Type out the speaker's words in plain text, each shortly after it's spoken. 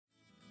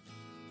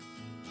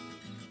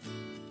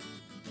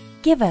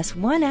Give us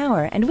 1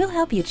 hour and we'll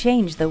help you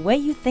change the way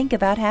you think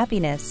about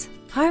happiness.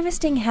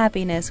 Harvesting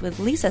Happiness with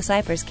Lisa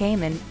Cypers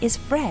Kamen is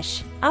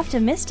fresh,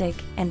 optimistic,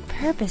 and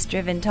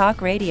purpose-driven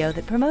talk radio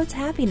that promotes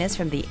happiness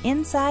from the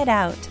inside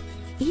out.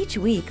 Each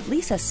week,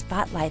 Lisa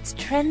spotlights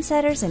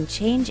trendsetters and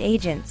change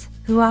agents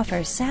who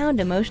offer sound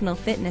emotional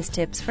fitness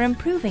tips for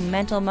improving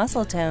mental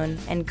muscle tone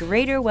and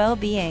greater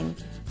well-being.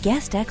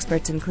 Guest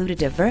experts include a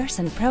diverse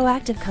and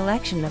proactive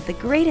collection of the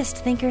greatest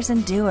thinkers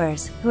and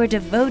doers who are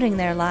devoting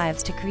their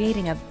lives to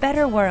creating a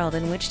better world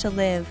in which to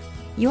live.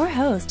 Your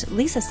host,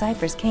 Lisa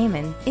Cypers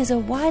Kamen, is a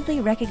widely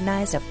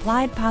recognized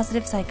applied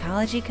positive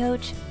psychology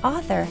coach,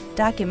 author,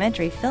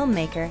 documentary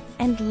filmmaker,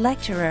 and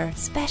lecturer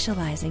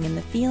specializing in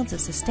the fields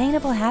of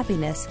sustainable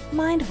happiness,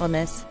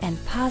 mindfulness, and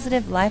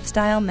positive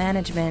lifestyle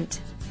management.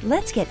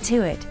 Let's get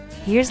to it.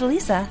 Here's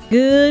Lisa.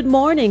 Good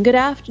morning, good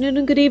afternoon,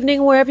 and good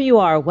evening, wherever you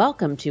are.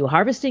 Welcome to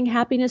Harvesting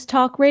Happiness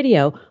Talk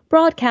Radio,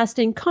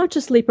 broadcasting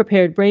consciously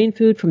prepared brain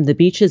food from the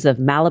beaches of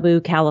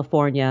Malibu,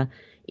 California.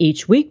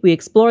 Each week, we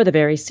explore the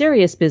very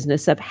serious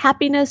business of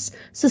happiness,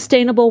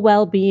 sustainable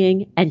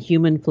well-being, and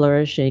human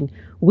flourishing.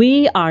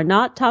 We are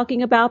not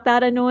talking about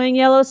that annoying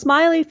yellow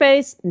smiley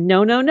face.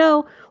 No, no,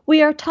 no.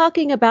 We are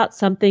talking about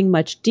something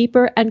much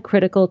deeper and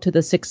critical to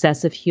the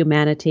success of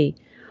humanity.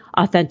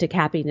 Authentic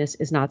happiness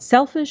is not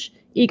selfish,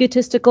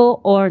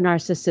 egotistical, or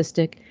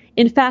narcissistic.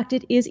 In fact,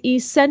 it is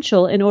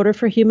essential in order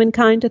for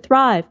humankind to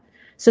thrive.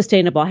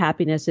 Sustainable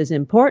happiness is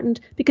important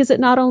because it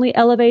not only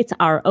elevates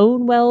our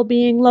own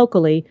well-being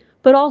locally,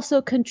 but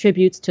also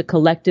contributes to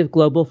collective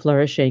global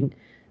flourishing.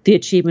 The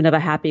achievement of a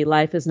happy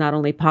life is not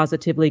only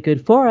positively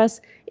good for us,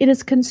 it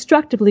is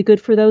constructively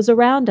good for those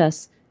around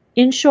us.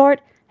 In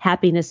short,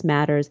 happiness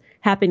matters.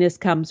 Happiness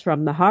comes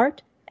from the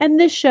heart, and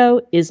this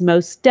show is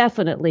most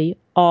definitely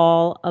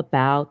all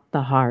about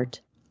the heart.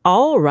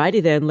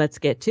 Alrighty then, let's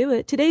get to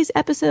it. Today's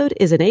episode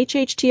is an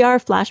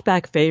HHTR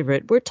flashback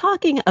favorite. We're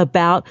talking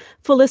about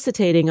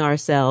felicitating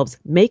ourselves,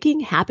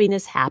 making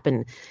happiness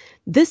happen.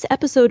 This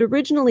episode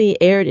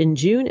originally aired in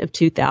June of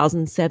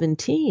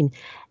 2017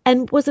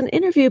 and was an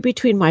interview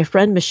between my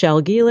friend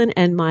Michelle Gielan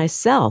and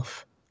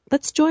myself.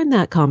 Let's join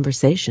that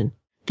conversation.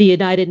 The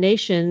United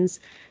Nations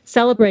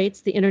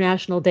celebrates the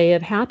International Day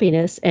of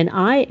Happiness, and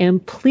I am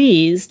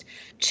pleased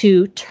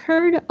to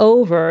turn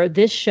over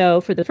this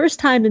show for the first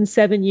time in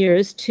 7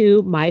 years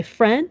to my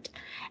friend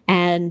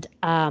and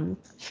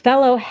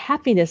fellow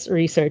happiness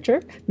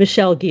researcher,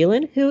 Michelle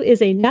Gielan, who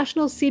is a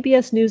national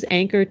CBS News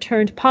anchor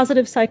turned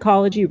positive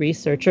psychology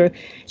researcher.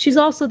 She's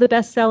also the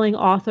best-selling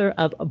author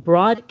of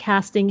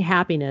Broadcasting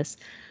Happiness.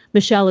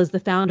 Michelle is the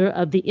founder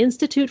of the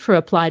Institute for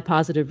Applied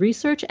Positive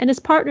Research and is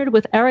partnered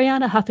with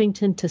Arianna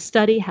Huffington to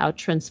study how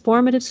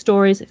transformative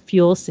stories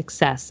fuel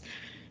success.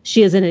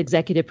 She is an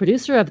executive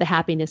producer of the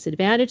Happiness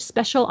Advantage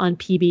special on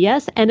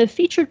PBS and a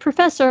featured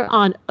professor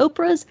on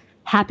Oprah's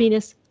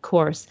Happiness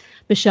course.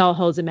 Michelle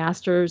holds a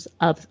master's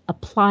of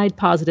applied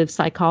positive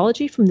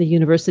psychology from the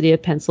University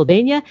of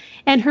Pennsylvania,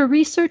 and her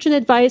research and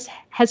advice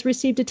has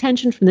received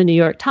attention from the New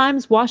York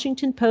Times,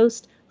 Washington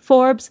Post,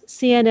 Forbes,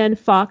 CNN,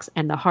 Fox,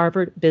 and the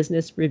Harvard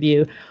Business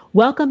Review.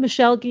 Welcome,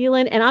 Michelle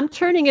Gielan, and I'm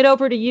turning it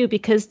over to you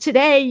because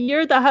today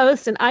you're the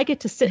host and I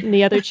get to sit in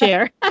the other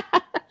chair,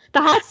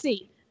 the hot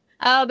seat.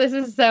 Oh, this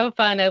is so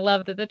fun. I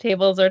love that the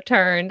tables are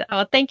turned.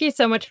 Oh, thank you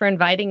so much for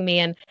inviting me.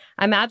 And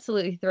I'm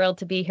absolutely thrilled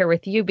to be here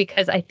with you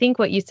because I think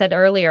what you said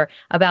earlier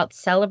about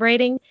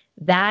celebrating,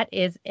 that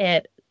is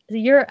it.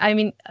 You're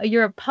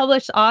a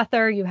published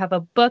author. You have a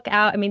book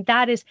out. I mean,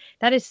 that is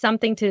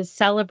something to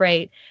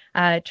celebrate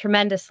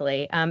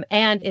tremendously. And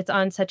it's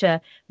on such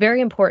a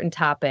very important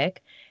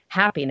topic,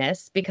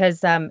 happiness, because,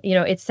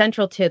 it's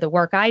central to the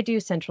work I do,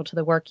 central to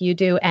the work you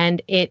do.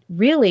 And it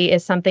really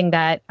is something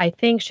that I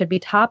think should be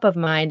top of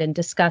mind and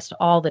discussed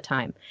all the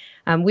time.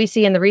 We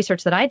see in the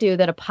research that I do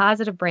that a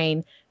positive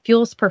brain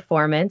fuels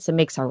performance. It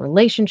makes our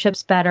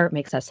relationships better. It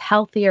makes us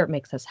healthier. It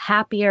makes us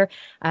happier.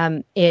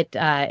 It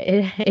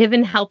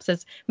even helps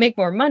us make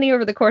more money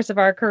over the course of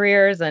our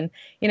careers. And,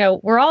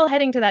 we're all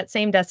heading to that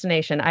same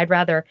destination. I'd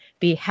rather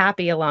be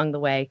happy along the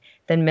way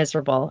than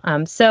miserable.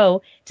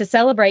 So to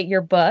celebrate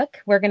your book,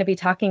 we're going to be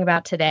talking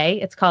about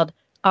today. It's called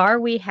Are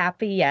We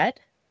Happy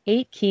Yet?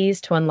 8 Keys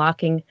to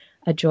Unlocking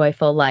a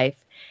Joyful Life.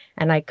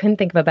 And I couldn't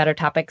think of a better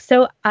topic.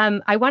 So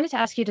I wanted to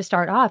ask you to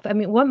start off. I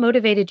mean, what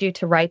motivated you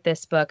to write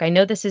this book? I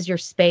know this is your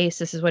space.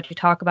 This is what you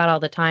talk about all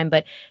the time.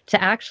 But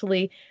to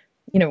actually,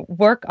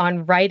 work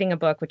on writing a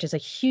book, which is a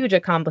huge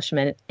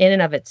accomplishment in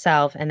and of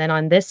itself. And then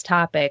on this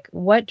topic,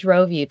 what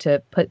drove you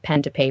to put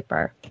pen to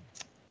paper?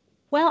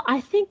 Well,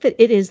 I think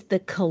that it is the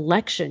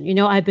collection.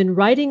 I've been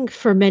writing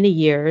for many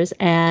years,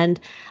 and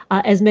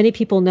as many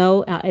people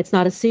know, it's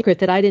not a secret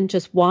that I didn't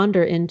just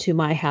wander into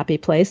my happy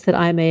place, that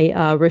I'm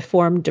a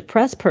reformed,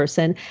 depressed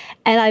person.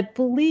 And I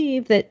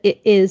believe that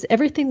it is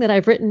everything that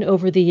I've written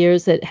over the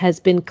years that has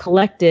been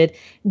collected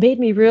made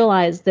me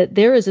realize that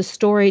there is a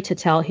story to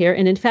tell here.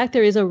 And in fact,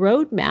 there is a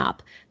roadmap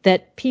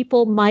that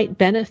people might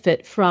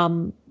benefit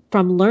from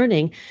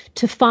learning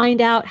to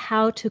find out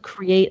how to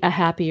create a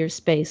happier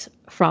space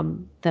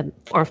from them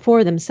or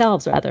for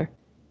themselves, rather.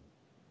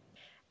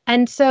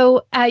 And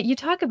so you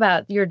talk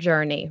about your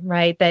journey,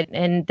 right? That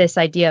and this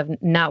idea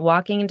of not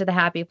walking into the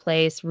happy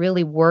place,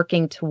 really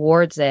working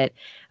towards it.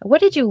 What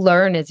did you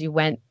learn as you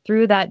went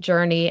through that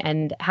journey,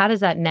 and how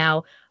does that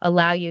now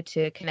allow you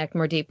to connect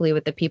more deeply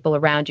with the people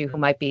around you who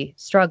might be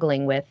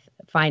struggling with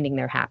finding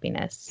their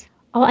happiness?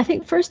 Well, I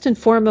think first and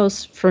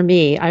foremost for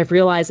me, I've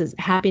realized is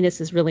happiness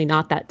is really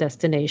not that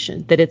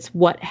destination, that it's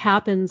what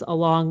happens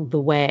along the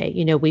way.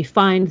 We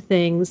find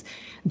things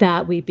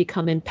that we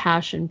become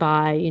impassioned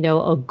by,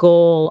 a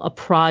goal, a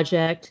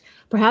project.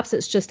 Perhaps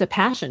it's just a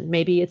passion.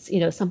 Maybe it's,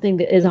 something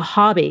that is a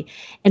hobby.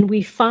 And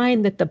we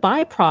find that the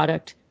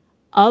byproduct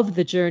of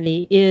the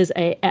journey is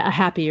a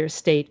happier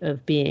state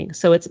of being.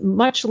 So it's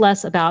much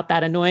less about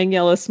that annoying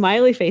yellow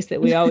smiley face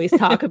that we always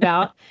talk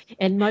about,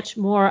 and much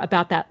more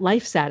about that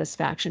life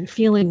satisfaction,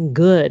 feeling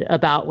good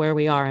about where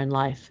we are in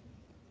life.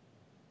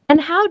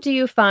 And how do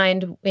you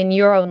find in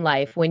your own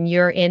life when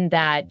you're in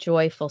that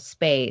joyful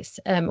space?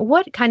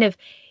 What kind of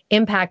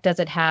impact does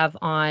it have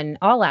on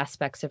all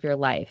aspects of your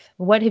life?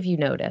 What have you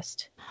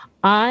noticed?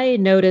 I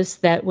notice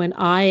that when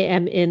I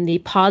am in the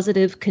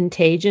positive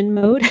contagion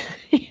mode,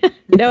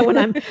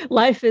 when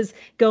life is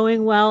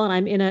going well and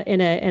I'm in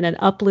an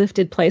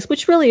uplifted place,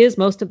 which really is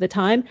most of the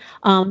time,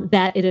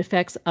 that it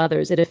affects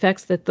others. It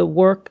affects that the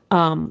work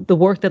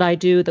that I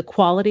do, the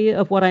quality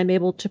of what I'm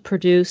able to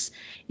produce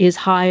is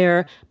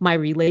higher. My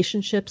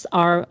relationships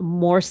are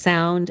more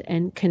sound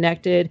and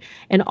connected,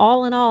 and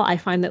all in all, I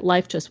find that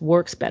life just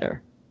works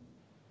better.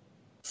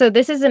 So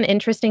this is an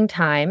interesting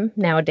time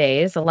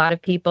nowadays. A lot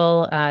of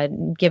people,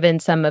 given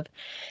some of,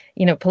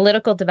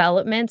 political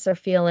developments, are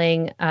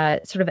feeling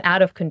sort of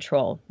out of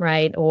control,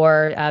 right?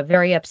 Or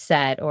very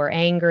upset or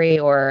angry,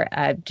 or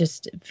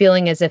just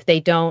feeling as if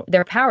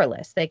they're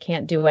powerless. They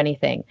can't do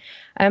anything.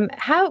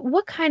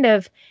 What kind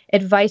of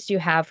advice do you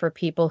have for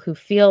people who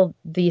feel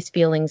these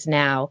feelings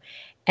now?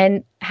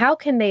 And how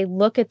can they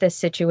look at this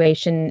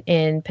situation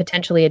in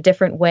potentially a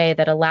different way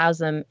that allows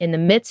them, in the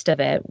midst of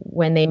it,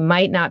 when they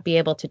might not be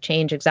able to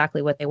change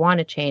exactly what they want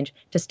to change,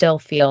 to still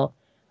feel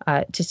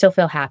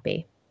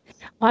happy?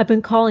 Well, I've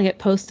been calling it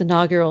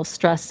post-inaugural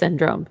stress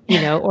syndrome,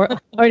 or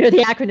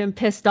the acronym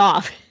PISSED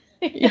off.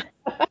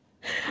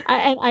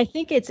 I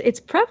think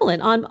it's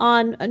prevalent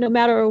on no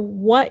matter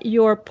what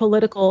your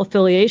political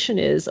affiliation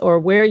is or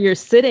where you're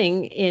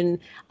sitting in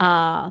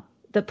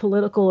the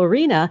political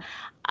arena.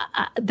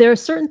 There are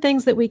certain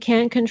things that we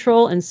can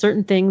control and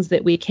certain things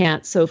that we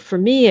can't. So for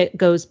me, it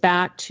goes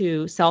back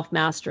to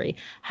self-mastery.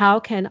 How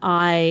can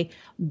I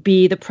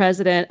be the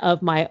president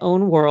of my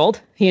own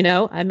world?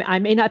 I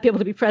may not be able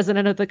to be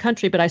president of the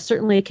country, but I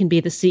certainly can be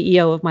the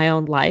CEO of my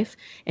own life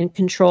and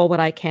control what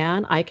I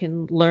can. I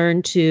can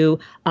learn to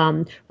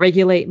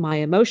regulate my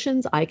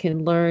emotions. I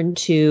can learn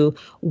to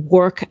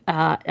work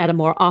at a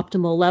more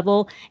optimal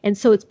level. And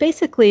so it's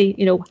basically,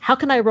 how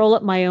can I roll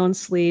up my own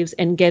sleeves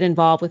and get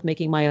involved with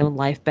making my own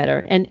life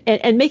better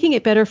and making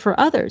it better for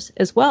others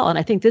as well. And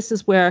I think this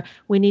is where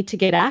we need to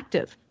get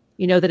active.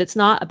 That it's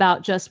not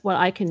about just what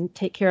I can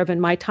take care of in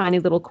my tiny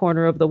little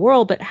corner of the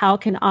world, but how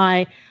can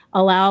I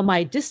allow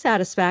my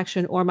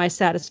dissatisfaction or my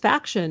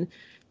satisfaction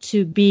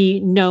to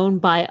be known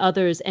by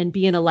others and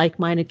be in a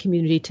like-minded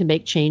community to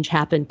make change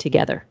happen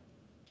together.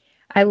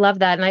 I love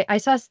that. And I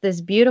saw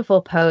this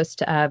beautiful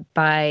post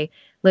by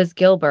Liz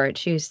Gilbert.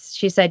 She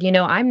said,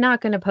 I'm not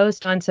going to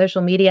post on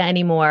social media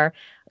anymore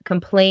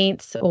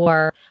complaints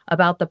or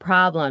about the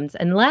problems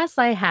unless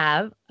I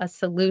have a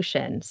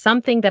solution,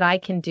 something that I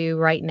can do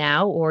right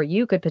now, or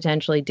you could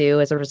potentially do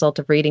as a result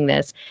of reading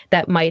this,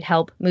 that might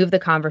help move the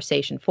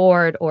conversation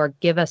forward or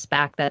give us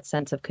back that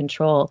sense of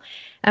control.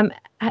 How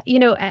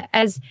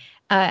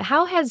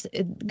has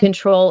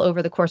control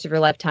over the course of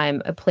your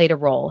lifetime played a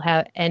role?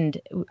 Have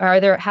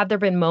there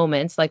been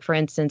moments, like for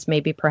instance,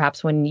 maybe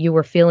perhaps when you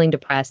were feeling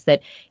depressed,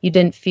 that you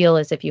didn't feel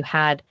as if you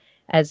had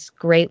as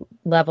great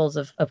levels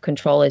of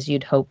control as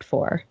you'd hoped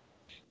for?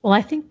 Well,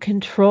 I think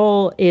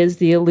control is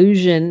the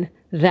illusion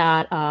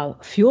that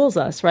fuels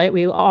us, right?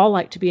 We all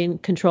like to be in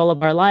control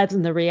of our lives.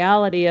 And the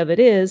reality of it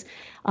is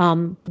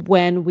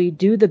when we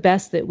do the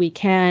best that we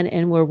can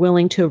and we're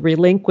willing to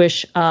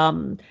relinquish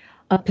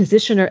a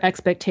position or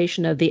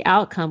expectation of the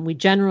outcome, we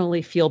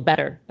generally feel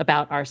better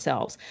about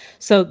ourselves.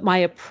 So my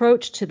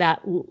approach to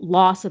that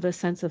loss of a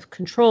sense of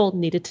control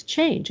needed to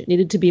change. It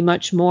needed to be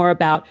much more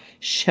about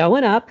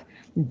showing up,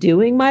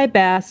 doing my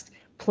best,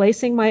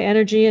 placing my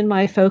energy and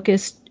my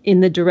focus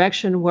in the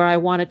direction where I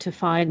wanted to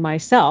find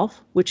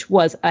myself, which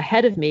was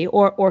ahead of me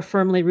or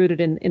firmly rooted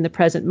in the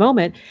present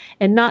moment,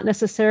 and not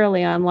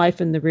necessarily on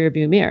life in the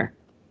rearview mirror.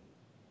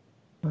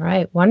 All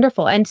right,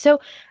 wonderful. And so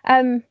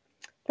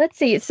let's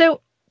see.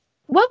 So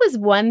what was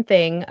one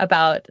thing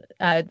about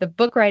the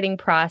book writing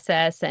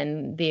process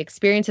and the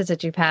experiences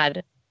that you've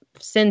had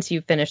since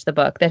you finished the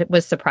book that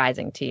was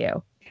surprising to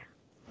you?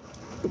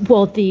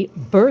 Well, the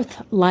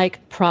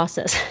birth-like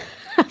process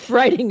of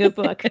writing a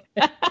book,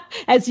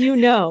 as you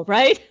know,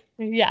 right?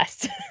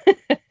 Yes.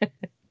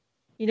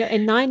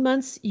 In 9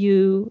 months,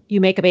 you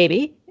make a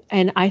baby.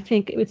 And I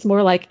think it's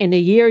more like in a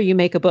year, you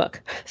make a book.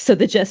 So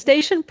the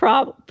gestation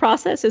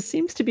process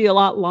seems to be a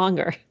lot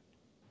longer.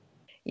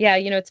 Yeah,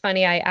 it's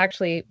funny. I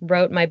actually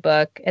wrote my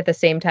book at the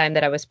same time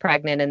that I was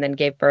pregnant and then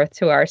gave birth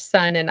to our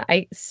son. And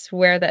I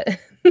swear that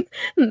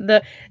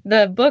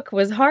the book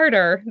was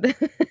harder than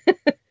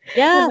the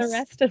Yes.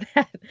 rest of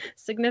that,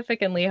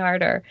 significantly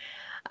harder.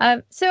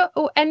 And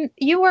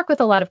you work with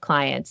a lot of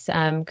clients,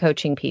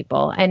 coaching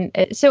people. And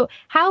so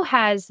how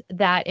has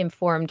that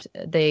informed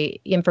the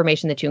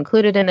information that you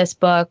included in this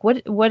book?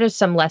 What are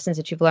some lessons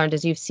that you've learned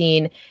as you've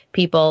seen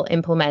people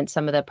implement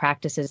some of the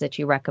practices that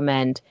you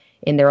recommend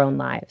in their own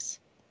lives?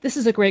 This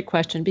is a great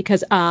question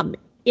because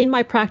in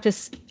my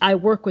practice, I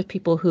work with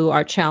people who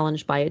are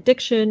challenged by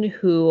addiction,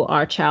 who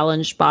are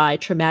challenged by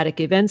traumatic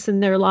events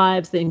in their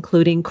lives,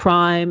 including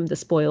crime, the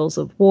spoils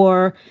of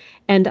war,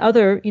 and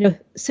other,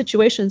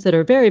 situations that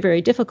are very,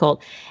 very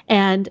difficult.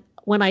 And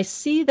when I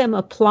see them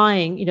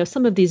applying,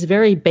 some of these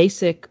very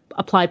basic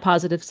applied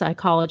positive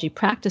psychology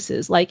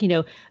practices, like,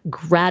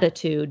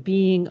 gratitude,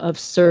 being of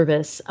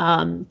service,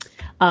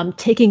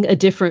 taking a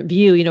different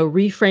view,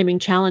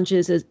 reframing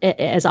challenges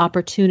as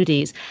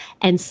opportunities,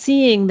 and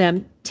seeing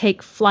them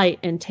take flight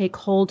and take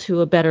hold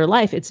to a better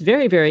life, it's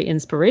very, very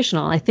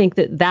inspirational. I think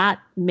that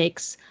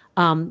makes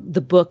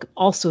the book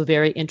also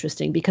very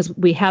interesting because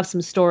we have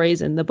some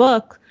stories in the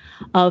book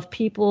of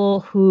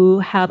people who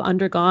have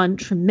undergone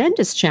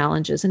tremendous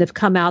challenges and have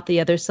come out the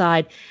other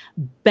side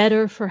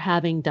better for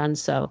having done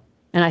so.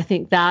 And I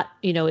think that,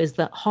 is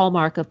the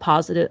hallmark of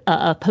positive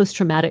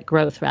post-traumatic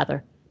growth,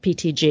 rather,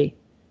 PTG.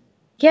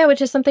 Yeah,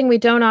 which is something we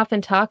don't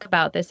often talk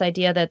about, this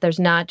idea that there's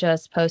not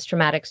just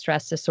post-traumatic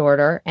stress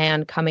disorder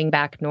and coming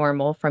back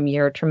normal from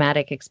your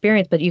traumatic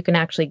experience, but you can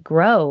actually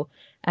grow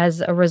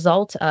as a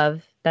result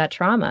of that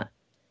trauma.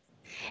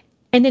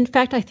 And in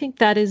fact, I think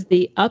that is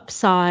the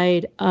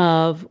upside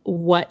of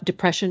what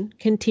depression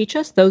can teach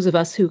us. Those of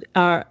us who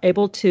are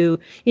able to,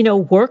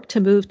 work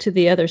to move to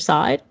the other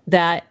side,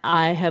 that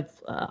I have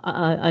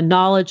a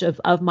knowledge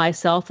of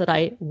myself that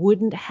I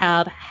wouldn't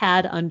have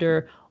had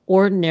under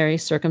ordinary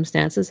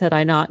circumstances had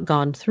I not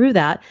gone through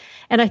that.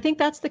 And I think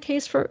that's the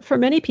case for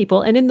many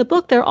people. And in the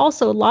book, there are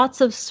also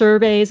lots of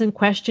surveys and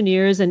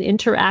questionnaires and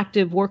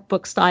interactive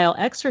workbook style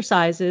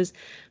exercises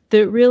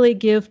that really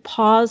give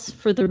pause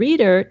for the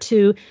reader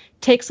to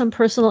take some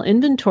personal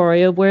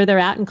inventory of where they're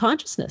at in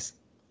consciousness.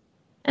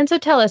 And so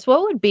tell us,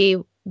 what would be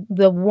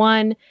the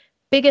one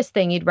biggest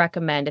thing you'd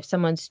recommend if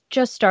someone's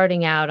just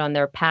starting out on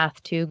their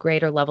path to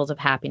greater levels of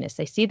happiness?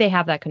 They see they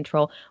have that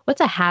control. What's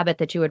a habit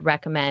that you would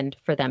recommend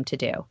for them to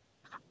do?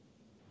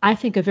 I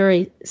think a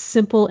very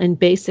simple and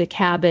basic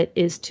habit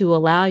is to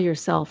allow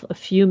yourself a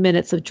few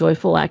minutes of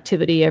joyful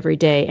activity every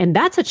day. And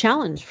that's a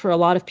challenge for a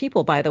lot of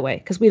people, by the way,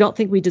 because we don't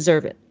think we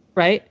deserve it,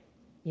 right?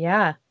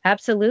 Yeah,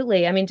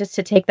 absolutely. I mean, just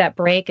to take that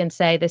break and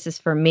say, this is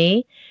for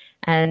me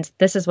and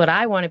this is what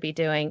I want to be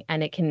doing,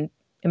 and it can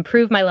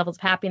improve my levels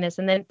of happiness.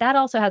 And then that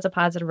also has a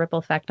positive ripple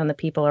effect on the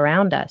people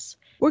around us.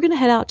 We're going to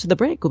head out to the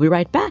break. We'll be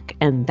right back.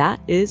 And that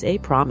is a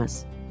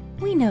promise.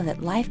 We know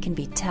that life can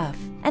be tough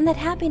and that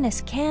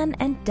happiness can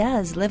and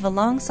does live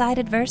alongside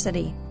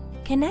adversity.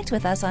 Connect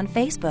with us on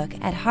Facebook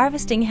at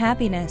Harvesting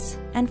Happiness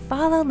and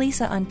follow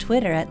Lisa on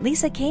Twitter at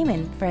Lisa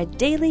Kamen for a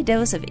daily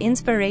dose of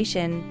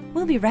inspiration.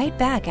 We'll be right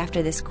back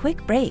after this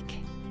quick break.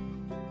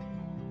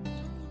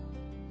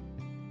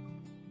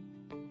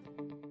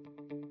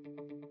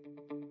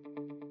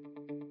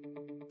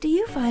 Do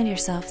you find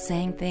yourself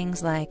saying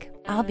things like,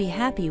 "I'll be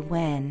happy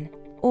when,"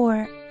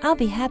 or "I'll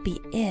be happy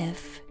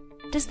if"?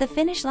 Does the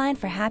finish line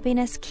for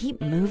happiness keep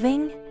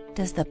moving?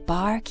 Does the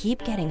bar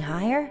keep getting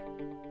higher?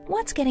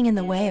 What's getting in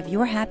the way of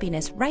your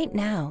happiness right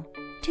now?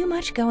 Too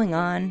much going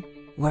on?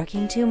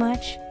 Working too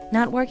much?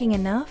 Not working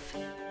enough?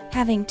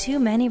 Having too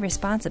many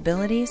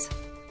responsibilities?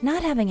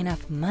 Not having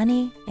enough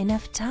money,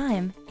 enough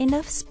time,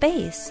 enough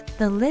space?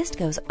 The list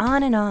goes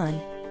on and on.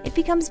 It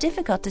becomes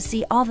difficult to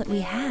see all that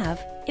we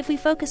have if we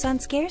focus on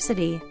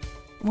scarcity.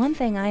 One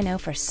thing I know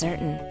for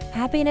certain,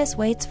 happiness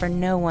waits for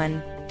no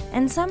one,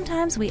 and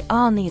sometimes we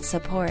all need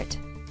support.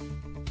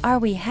 Are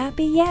We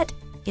Happy Yet?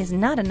 Is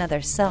not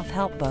another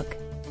self-help book.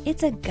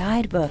 It's a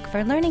guidebook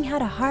for learning how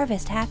to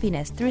harvest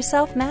happiness through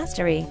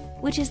self-mastery,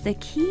 which is the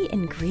key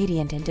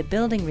ingredient into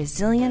building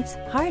resilience,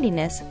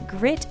 hardiness,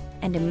 grit,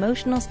 and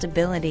emotional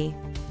stability.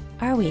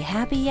 Are We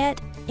Happy Yet?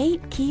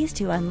 8 Keys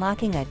to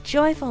Unlocking a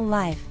Joyful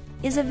Life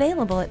is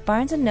available at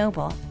Barnes &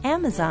 Noble,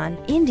 Amazon,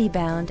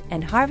 IndieBound,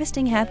 and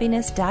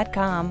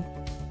HarvestingHappiness.com.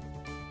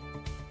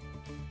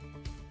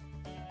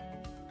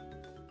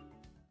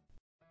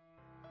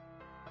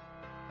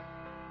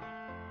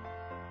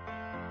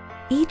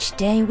 Each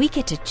day we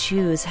get to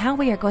choose how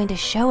we are going to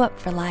show up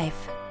for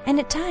life, and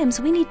at times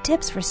we need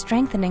tips for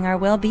strengthening our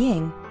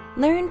well-being.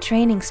 Learn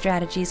training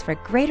strategies for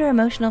greater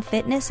emotional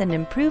fitness and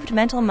improved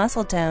mental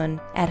muscle tone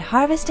at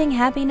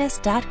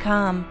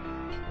HarvestingHappiness.com.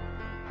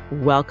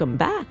 Welcome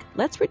back.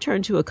 Let's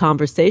return to a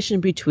conversation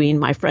between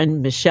my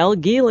friend Michelle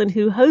Gielan,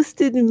 who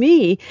hosted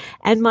me,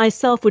 and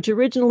myself, which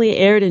originally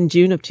aired in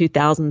June of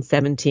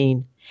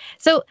 2017.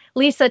 So,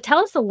 Lisa, tell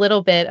us a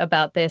little bit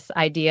about this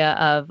idea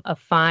of a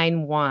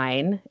fine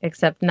wine,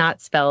 except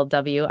not spelled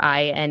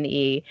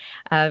W-I-N-E.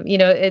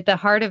 At the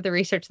heart of the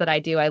research that I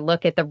do, I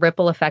look at the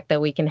ripple effect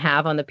that we can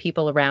have on the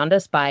people around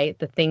us by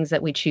the things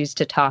that we choose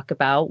to talk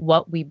about,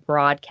 what we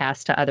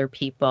broadcast to other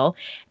people,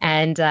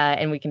 and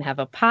we can have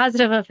a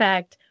positive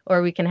effect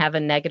or we can have a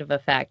negative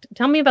effect.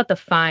 Tell me about the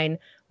fine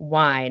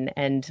wine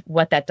and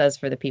what that does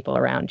for the people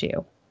around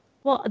you.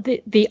 Well,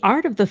 the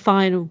art of the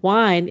fine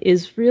wine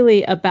is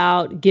really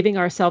about giving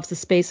ourselves the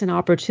space and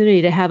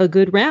opportunity to have a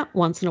good rant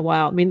once in a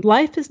while. I mean,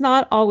 life is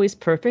not always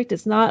perfect.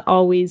 It's not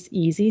always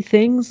easy.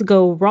 Things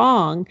go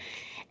wrong.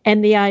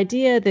 And the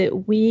idea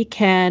that we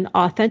can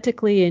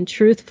authentically and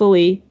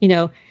truthfully,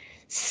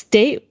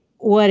 state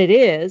what it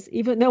is,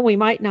 even though we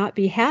might not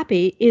be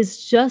happy,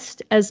 is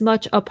just as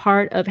much a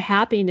part of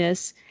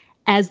happiness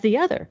as the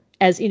other.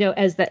 As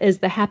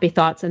the happy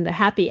thoughts and the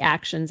happy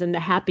actions and the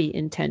happy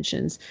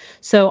intentions.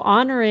 So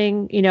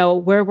honoring,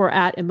 where we're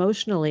at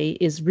emotionally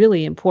is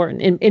really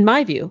important in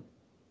my view.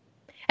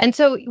 And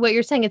so what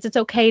you're saying is it's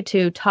okay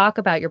to talk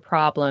about your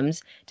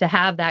problems, to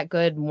have that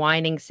good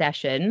whining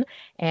session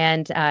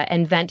and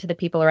vent to the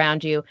people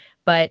around you,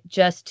 but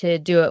just to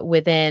do it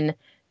within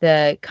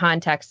the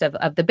context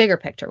of the bigger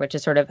picture, which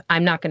is sort of,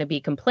 I'm not going to be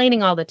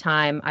complaining all the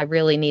time. I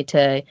really need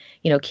to,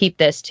 keep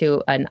this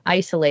to an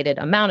isolated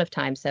amount of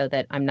time so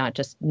that I'm not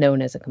just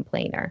known as a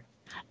complainer.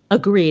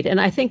 Agreed. And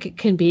I think it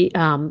can be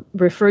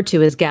referred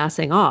to as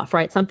gassing off,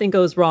 right? Something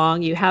goes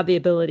wrong. You have the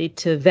ability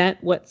to vent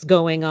what's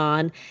going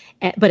on,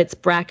 but it's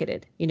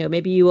bracketed.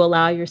 Maybe you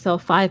allow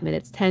yourself 5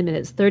 minutes, 10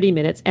 minutes, 30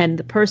 minutes, and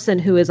the person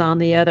who is on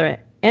the other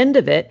end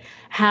of it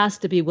has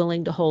to be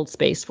willing to hold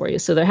space for you.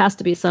 So there has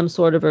to be some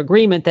sort of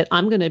agreement that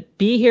I'm going to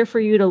be here for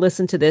you to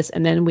listen to this,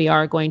 and then we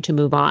are going to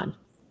move on.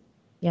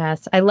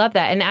 Yes, I love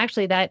that. And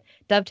actually that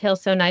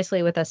dovetails so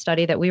nicely with a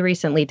study that we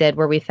recently did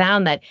where we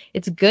found that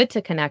it's good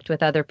to connect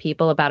with other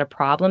people about a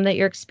problem that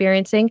you're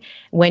experiencing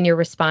when you're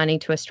responding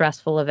to a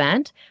stressful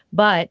event,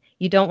 but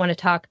you don't want to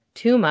talk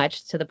too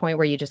much to the point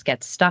where you just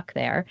get stuck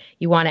there.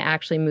 You want to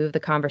actually move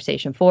the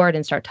conversation forward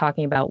and start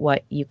talking about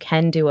what you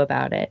can do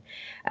about it.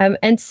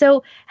 And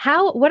so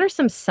what are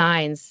some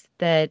signs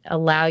that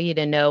allow you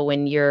to know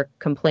when you're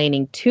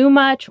complaining too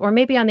much, or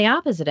maybe on the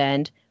opposite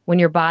end, when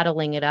you're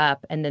bottling it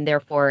up and then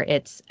therefore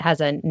it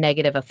has a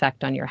negative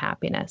effect on your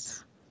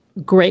happiness?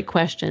 Great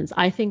questions.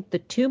 I think the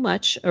too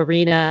much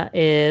arena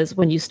is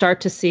when you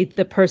start to see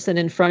the person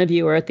in front of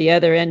you or at the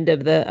other end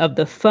of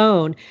the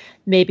phone,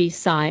 maybe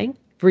sighing,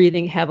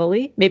 breathing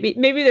heavily,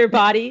 maybe their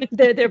body,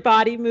 their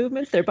body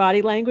movements, their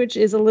body language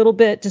is a little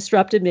bit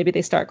disrupted. Maybe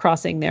they start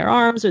crossing their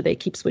arms or they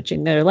keep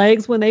switching their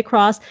legs when they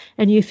cross,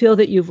 and you feel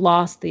that you've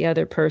lost the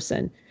other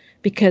person.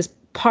 Because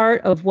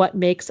part of what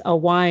makes a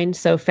wine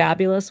so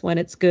fabulous when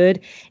it's good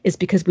is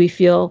because we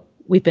feel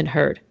we've been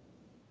heard,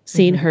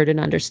 seen, heard, and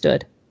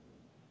understood.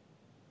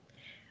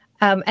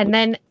 And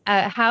then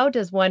how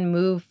does one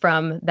move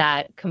from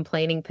that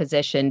complaining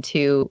position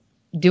to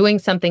doing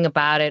something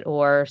about it,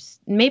 or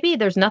maybe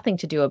there's nothing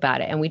to do about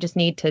it and we just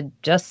need to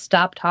just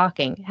stop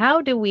talking?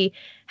 How do we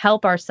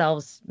help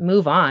ourselves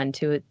move on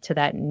to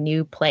that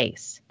new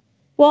place?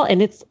 Well,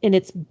 in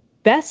its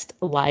best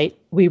light,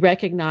 we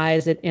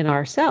recognize it in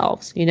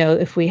ourselves.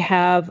 If we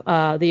have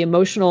the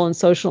emotional and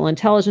social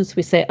intelligence,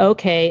 we say,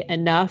 okay,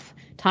 enough,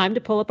 time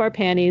to pull up our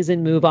panties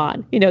and move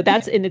on.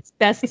 That's in its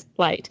best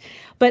light.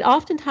 But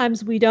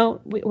oftentimes we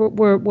don't,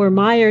 we're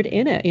mired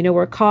in it.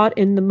 We're caught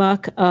in the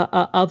muck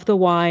of the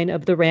wine,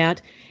 of the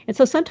rant. And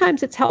so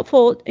sometimes it's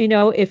helpful,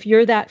 if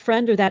you're that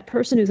friend or that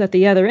person who's at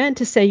the other end,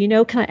 to say,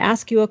 can I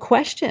ask you a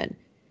question?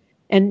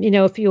 And,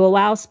 if you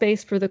allow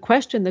space for the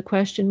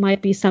question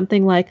might be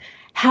something like,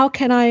 how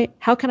can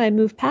I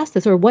move past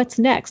this? Or what's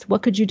next?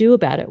 What could you do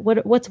about it?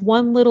 What's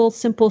one little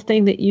simple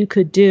thing that you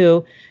could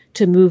do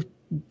to move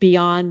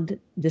beyond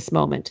this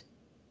moment?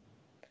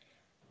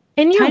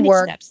 In your tiny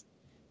work, steps.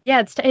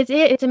 Yeah,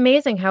 it's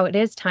amazing how it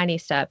is tiny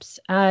steps.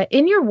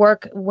 In your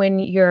work, when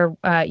you're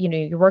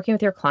you're working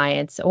with your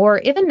clients, or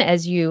even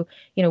as you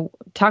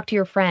talk to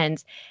your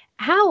friends,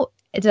 how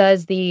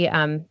does the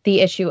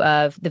issue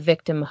of the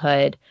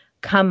victimhood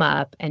come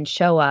up and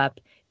show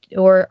up?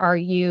 Or are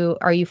you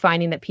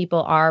finding that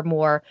people are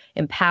more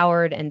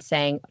empowered and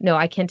saying, no,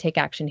 I can take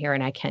action here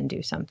and I can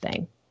do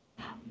something?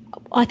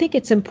 I think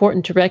it's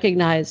important to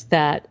recognize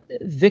that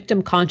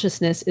victim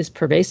consciousness is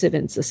pervasive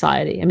in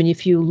society. I mean,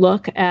 if you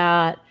look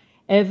at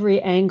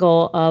every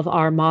angle of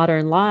our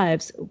modern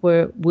lives,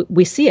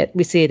 we see it.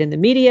 We see it in the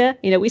media.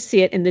 We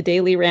see it in the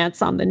daily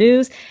rants on the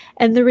news.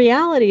 And the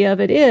reality of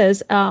it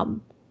is,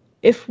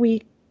 if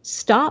we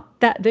stop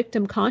that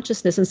victim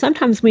consciousness, and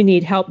sometimes we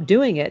need help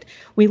doing it,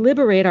 we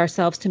liberate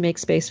ourselves to make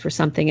space for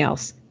something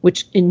else,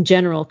 which in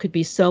general could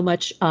be so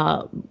much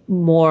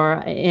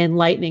more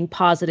enlightening,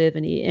 positive,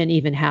 and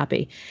even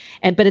happy.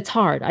 But it's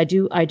hard. I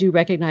do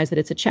recognize that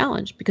it's a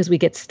challenge because we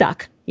get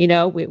stuck.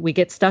 We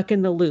get stuck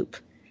in the loop.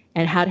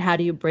 And how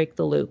do you break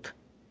the loop?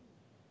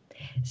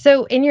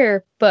 So in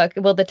your book,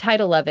 well, the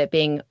title of it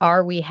being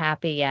 "Are We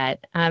Happy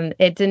Yet?"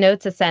 It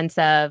denotes a sense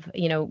of,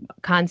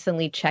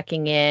 constantly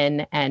checking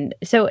in. And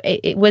so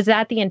was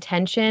that the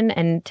intention?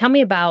 And tell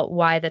me about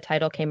why the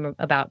title came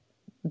about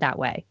that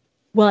way.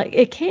 Well,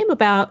 it came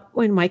about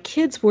when my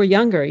kids were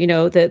younger,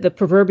 the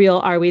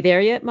proverbial, are we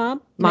there yet,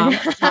 mom? Mom,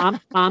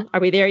 mom, mom, are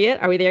we there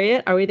yet? Are we there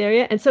yet? Are we there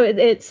yet? And so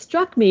it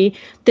struck me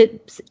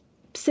that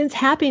since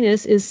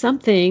happiness is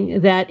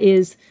something that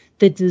is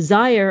the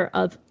desire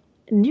of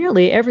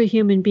nearly every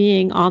human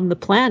being on the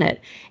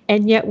planet,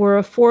 and yet we're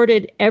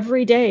afforded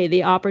every day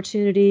the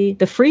opportunity,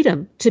 the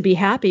freedom to be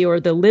happy or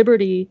the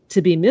liberty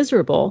to be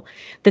miserable,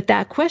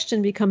 that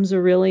question becomes a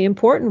really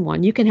important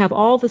one. You can have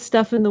all the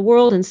stuff in the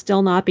world and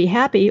still not be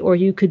happy, or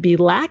you could be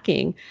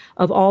lacking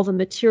of all the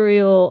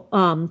material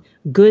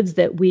goods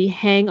that we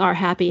hang our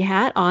happy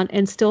hat on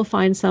and still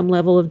find some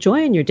level of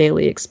joy in your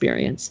daily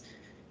experience.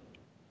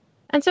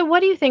 And so what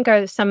do you think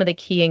are some of the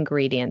key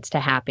ingredients to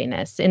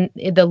happiness, in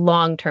the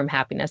long-term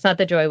happiness, not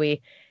the joy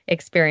we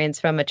experience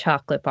from a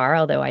chocolate bar,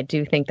 although I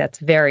do think that's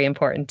very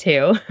important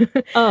too.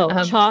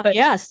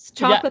 Yes,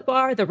 chocolate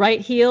bar, the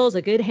right heels,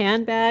 a good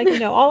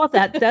handbag, all of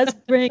that does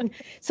bring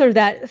sort of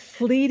that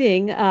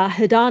fleeting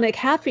hedonic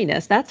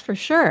happiness, that's for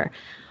sure.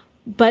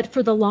 But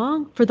for the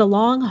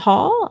long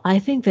haul, I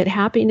think that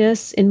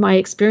happiness, in my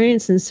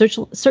experience, and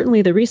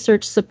certainly the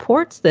research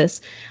supports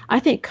this,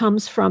 I think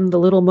comes from the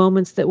little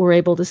moments that we're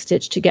able to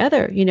stitch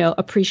together,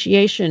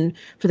 appreciation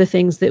for the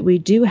things that we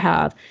do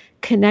have,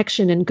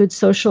 connection and good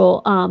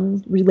social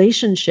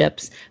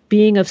relationships,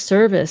 being of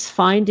service,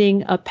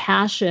 finding a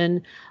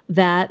passion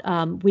that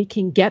we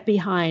can get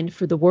behind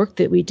for the work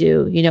that we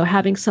do,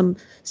 having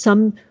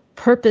some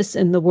purpose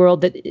in the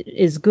world that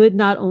is good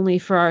not only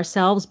for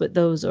ourselves but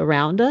those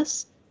around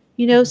us.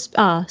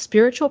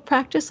 Spiritual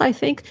practice, I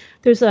think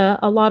there's a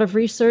lot of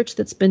research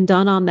that's been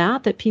done on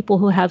that people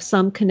who have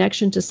some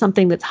connection to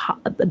something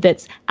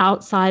that's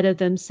outside of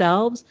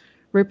themselves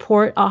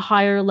report a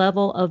higher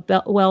level of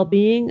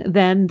well-being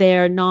than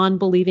their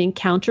non-believing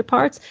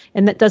counterparts.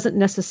 And that doesn't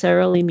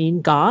necessarily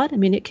mean God. I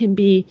mean, it can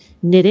be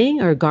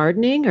knitting or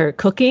gardening or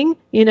cooking,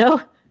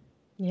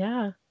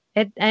 Yeah.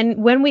 And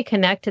when we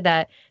connect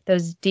to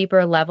those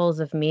deeper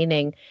levels of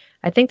meaning,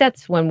 I think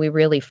that's when we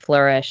really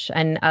flourish.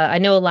 And I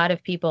know a lot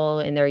of people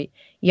in their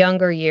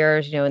younger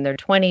years, in their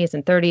 20s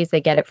and 30s, they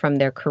get it from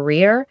their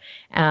career.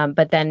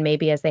 But then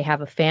maybe as they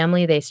have a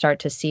family, they start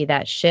to see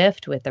that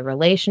shift with the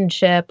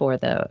relationship or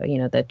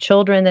the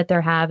children that they're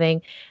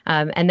having.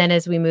 And then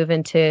as we move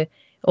into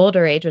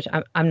older age, which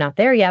I'm not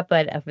there yet,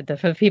 but of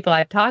the people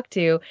I've talked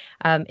to,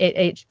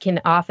 it can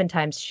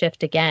oftentimes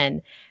shift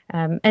again.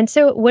 And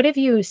so what have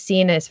you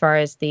seen as far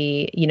as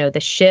the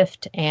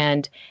shift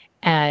and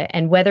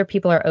whether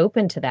people are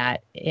open to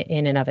that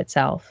in and of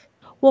itself?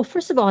 Well,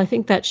 first of all, I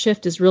think that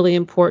shift is really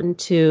important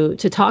to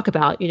talk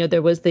about.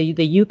 There was the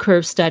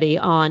U-curve study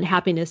on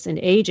happiness and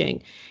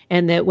aging,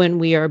 and that when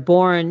we are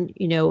born,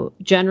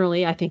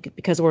 generally, I think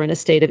because we're in a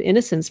state of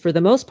innocence, for the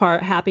most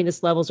part,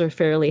 happiness levels are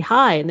fairly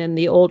high. And then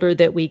the older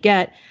that we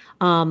get,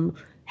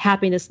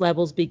 happiness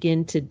levels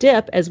begin to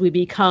dip as we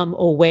become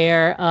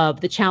aware of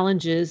the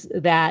challenges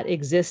that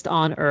exist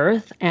on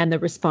Earth and the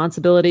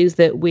responsibilities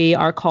that we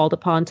are called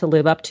upon to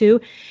live up to.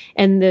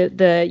 And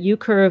the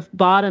U-curve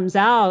bottoms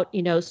out,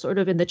 sort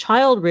of in the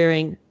child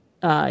rearing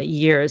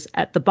years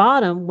at the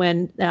bottom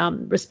when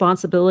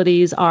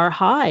responsibilities are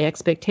high,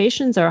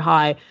 expectations are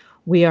high.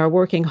 We are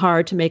working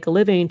hard to make a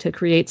living, to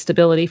create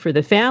stability for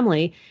the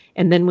family.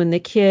 And then when the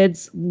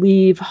kids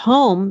leave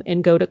home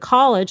and go to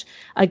college,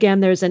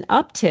 again, there's an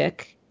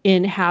uptick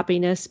in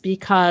happiness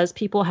because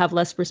people have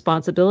less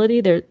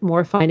responsibility. They're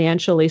more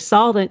financially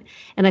solvent.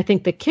 And I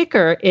think the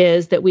kicker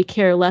is that we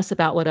care less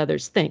about what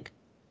others think.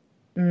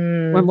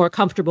 We're more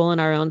comfortable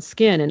in our own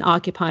skin and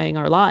occupying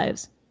our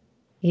lives.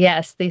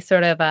 Yes, the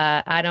sort of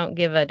I don't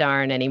give a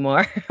darn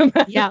anymore.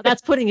 Yeah,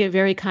 that's putting it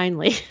very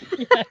kindly.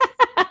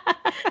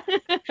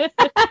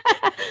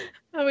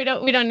 We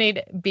don't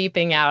need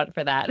beeping out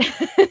for that.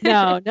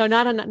 No,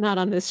 not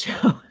on this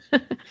show.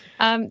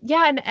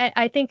 Yeah, and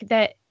I think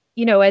that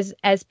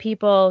as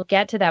people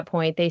get to that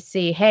point, they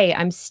see, hey,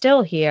 I'm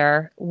still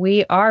here.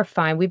 We are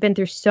fine. We've been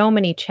through so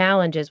many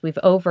challenges. We've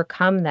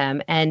overcome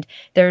them. And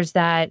there's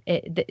that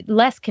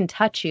less can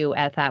touch you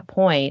at that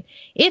point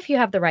if you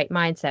have the right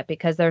mindset,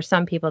 because there are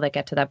some people that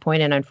get to that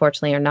point and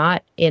unfortunately are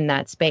not in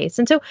that space.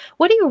 And so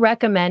what do you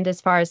recommend as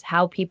far as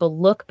how people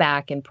look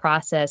back and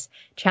process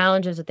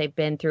challenges that they've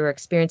been through or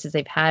experiences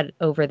they've had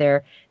over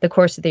the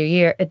course of the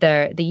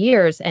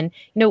years? And,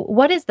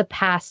 what is the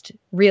past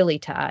really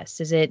to us?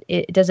 Does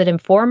it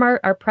inform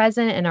our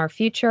present and our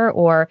future,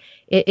 or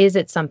is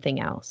it something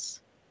else?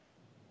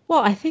 Well,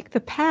 I think the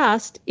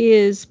past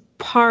is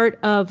part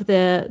of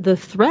the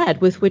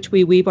thread with which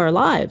we weave our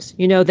lives.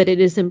 You know, that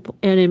it is an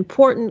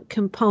important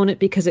component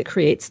because it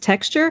creates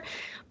texture,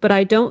 but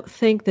I don't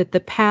think that the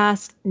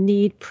past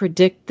need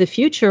predict the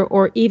future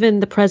or even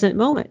the present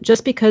moment.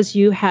 Just because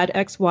you had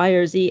X, Y,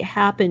 or Z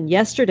happen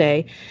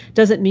yesterday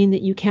doesn't mean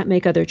that you can't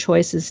make other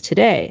choices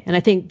today. And I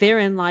think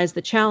therein lies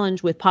the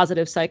challenge with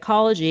positive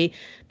psychology,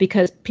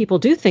 because people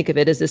do think of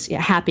it as this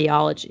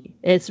happyology.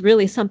 It's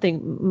really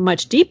something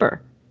much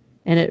deeper.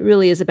 And it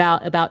really is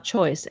about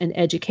choice and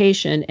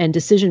education and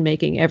decision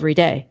making every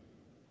day.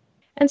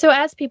 And so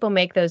as people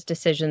make those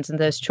decisions and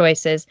those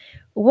choices,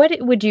 what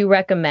would you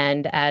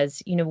recommend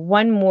as,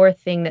 one more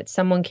thing that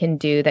someone can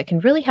do that can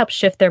really help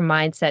shift their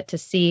mindset to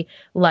see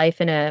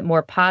life in a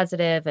more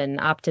positive and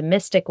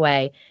optimistic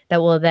way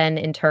that will then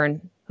in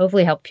turn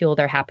hopefully help fuel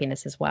their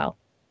happiness as well?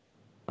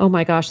 Oh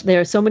my gosh, there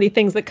are so many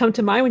things that come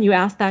to mind when you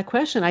ask that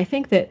question. I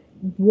think that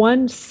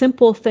one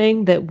simple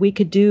thing that we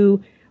could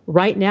do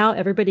right now,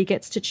 everybody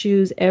gets to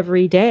choose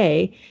every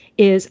day,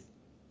 is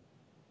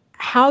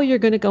how you're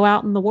going to go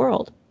out in the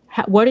world.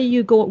 What do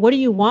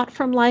you want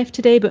from life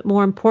today? But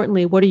more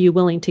importantly, what are you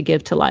willing to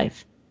give to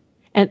life?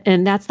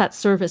 And that's that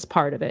service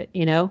part of it,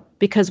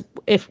 because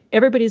if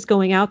everybody's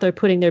going out there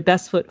putting their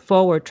best foot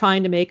forward,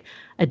 trying to make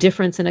a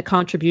difference and a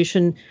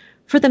contribution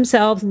for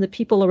themselves and the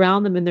people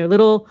around them in their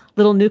little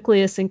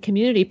nucleus and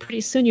community,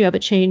 pretty soon you have a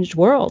changed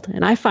world.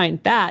 And I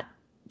find that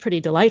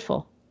pretty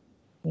delightful.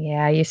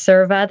 Yeah, you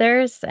serve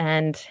others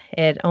and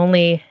it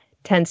only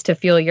tends to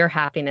fuel your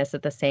happiness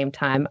at the same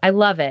time. I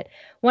love it.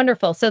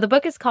 Wonderful. So the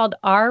book is called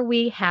Are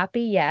We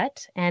Happy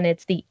Yet? And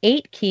it's the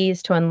 8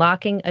 keys to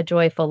unlocking a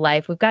joyful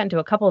life. We've gotten to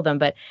a couple of them,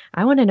 but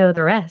I want to know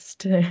the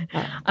rest. You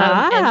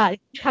have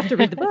to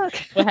read the book.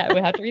 we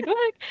have to read the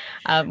book,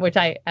 which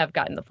I have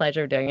gotten the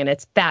pleasure of doing, and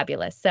it's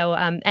fabulous. So,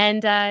 I'm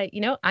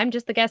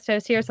just the guest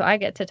host here, so I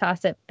get to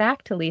toss it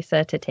back to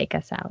Lisa to take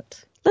us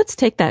out. Let's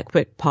take that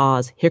quick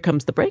pause. Here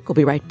comes the break. We'll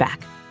be right back.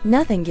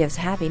 Nothing gives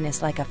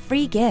happiness like a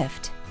free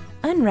gift.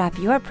 Unwrap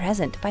your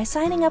present by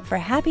signing up for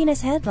Happiness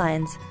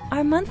Headlines,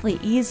 our monthly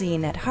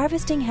e-zine at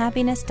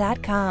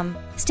harvestinghappiness.com.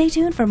 Stay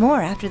tuned for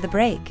more after the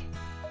break.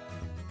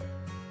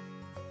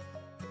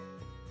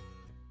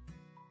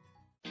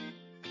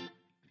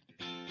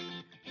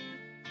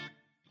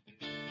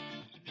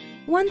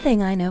 One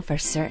thing I know for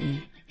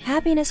certain,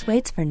 happiness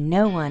waits for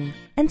no one,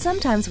 and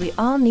sometimes we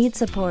all need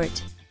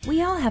support.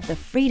 We all have the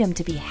freedom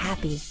to be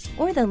happy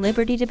or the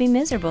liberty to be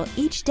miserable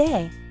each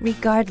day,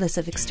 regardless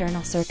of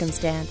external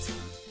circumstance.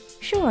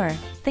 Sure,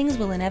 things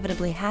will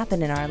inevitably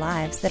happen in our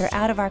lives that are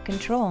out of our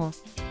control.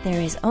 There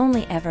is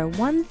only ever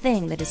one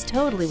thing that is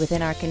totally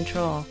within our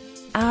control: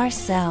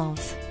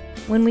 ourselves.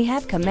 When we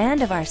have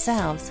command of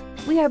ourselves,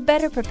 we are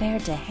better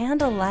prepared to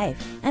handle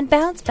life and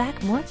bounce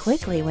back more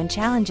quickly when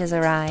challenges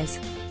arise.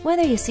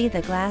 Whether you see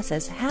the glass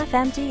as half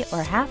empty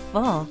or half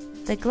full,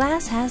 the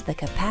glass has the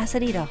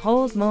capacity to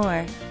hold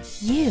more.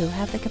 You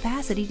have the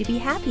capacity to be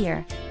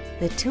happier.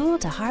 The tool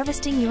to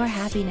harvesting your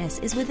happiness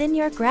is within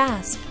your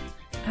grasp.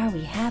 Are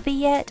We Happy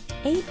Yet?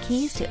 8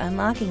 Keys to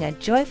Unlocking a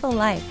Joyful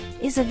Life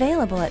is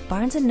available at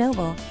Barnes &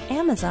 Noble,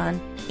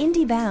 Amazon,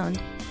 IndieBound,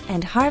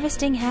 and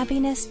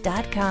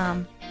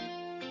harvestinghappiness.com.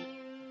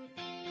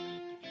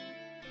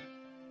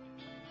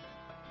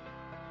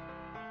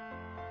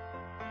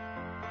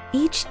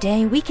 Each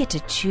day we get to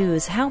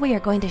choose how we are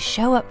going to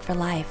show up for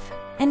life,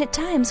 and at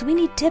times we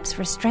need tips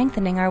for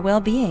strengthening our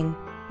well-being.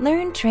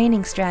 Learn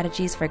training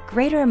strategies for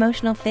greater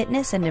emotional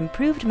fitness and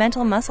improved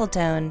mental muscle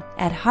tone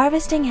at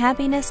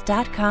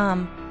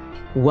harvestinghappiness.com.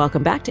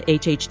 Welcome back to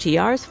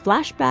HHTR's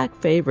Flashback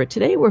Favorite.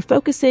 Today we're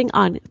focusing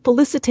on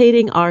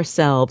felicitating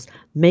ourselves,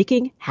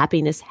 making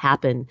happiness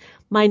happen.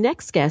 My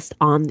next guest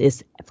on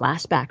this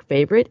Flashback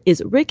Favorite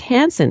is Rick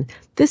Hanson.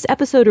 This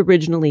episode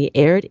originally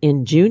aired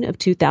in June of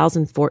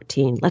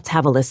 2014. Let's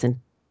have a listen.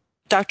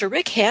 Dr.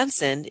 Rick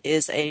Hanson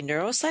is a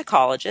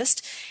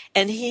neuropsychologist,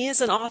 and he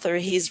is an author.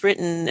 He's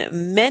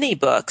written many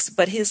books,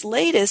 but his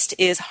latest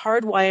is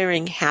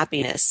Hardwiring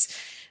Happiness,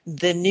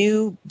 the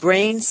new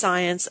brain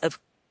science of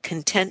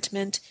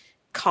contentment,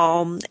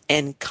 calm,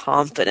 and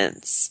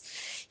confidence.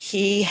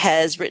 He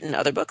has written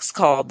other books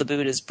called The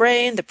Buddha's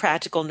Brain, The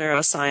Practical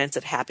Neuroscience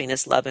of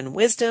Happiness, Love, and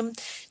Wisdom,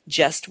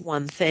 Just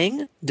One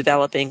Thing,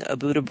 Developing a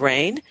Buddha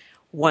Brain,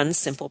 One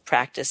Simple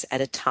Practice at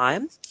a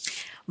Time,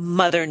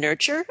 Mother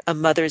Nurture, A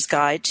Mother's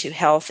Guide to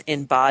Health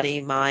in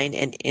Body, Mind,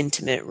 and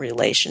Intimate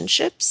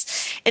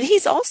Relationships. And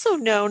he's also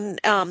known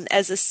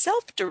as a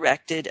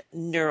self-directed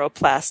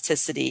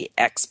neuroplasticity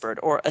expert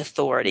or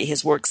authority.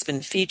 His work's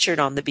been featured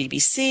on the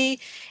BBC,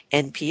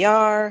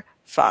 NPR,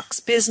 Fox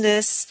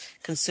Business,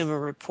 Consumer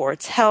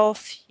Reports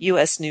Health,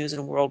 U.S. News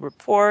and World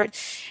Report,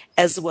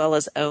 as well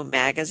as O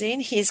Magazine.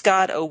 He's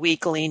got a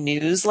weekly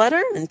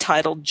newsletter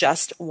entitled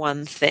Just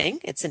One Thing.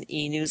 It's an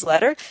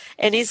e-newsletter,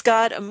 and he's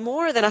got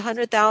more than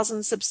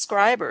 100,000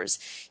 subscribers.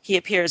 He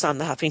appears on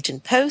the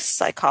Huffington Post,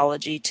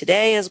 Psychology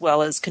Today, as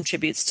well as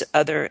contributes to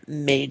other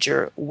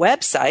major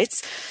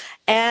websites.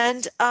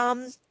 And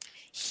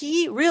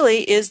he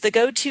really is the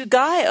go-to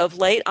guy of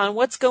late on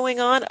what's going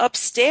on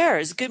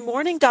upstairs. Good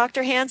morning,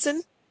 Dr.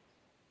 Hanson.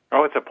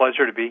 Oh, it's a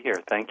pleasure to be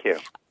here. Thank you.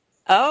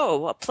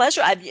 Oh, a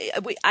pleasure.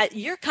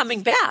 You're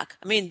coming back.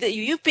 I mean,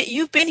 you've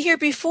been here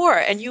before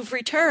and you've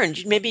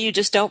returned. Maybe you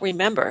just don't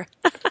remember.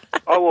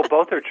 Oh, well,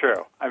 both are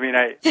true. I mean,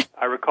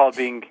 I recall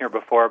being here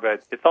before,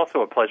 but it's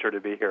also a pleasure to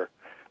be here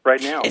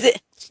right now.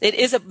 It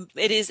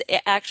is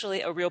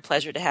actually a real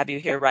pleasure to have you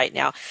here right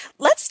now.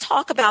 Let's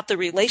talk about the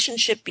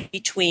relationship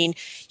between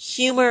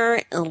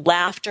humor and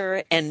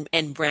laughter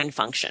and brain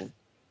function.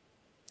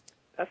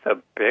 That's a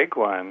big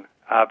one.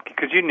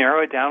 Could you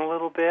narrow it down a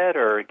little bit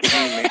or give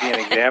me maybe an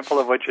example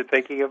of what you're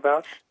thinking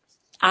about?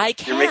 I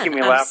can. You're making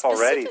me laugh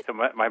already, so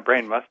my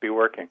brain must be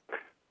working.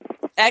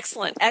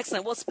 Excellent.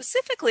 Well,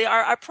 specifically,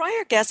 our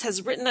prior guest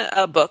has written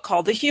a book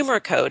called The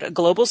Humor Code, a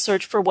global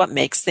search for what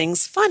makes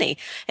things funny.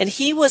 And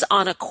he was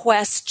on a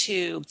quest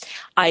to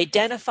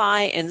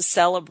identify and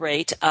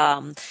celebrate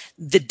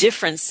the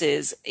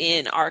differences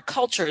in our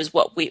cultures,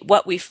 what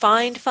we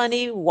find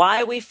funny,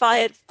 why we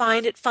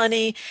find it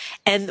funny,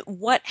 and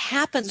what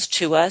happens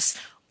to us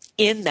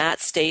in that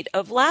state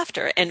of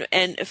laughter.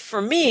 And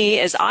for me,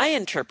 as I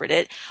interpret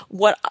it,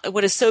 what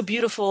is so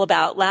beautiful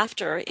about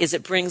laughter is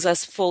it brings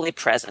us fully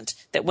present.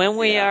 That when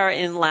we are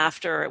in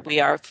laughter,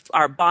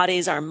 our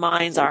bodies, our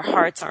minds, our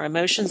hearts, our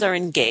emotions are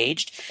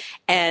engaged,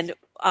 and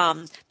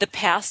the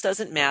past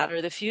doesn't matter,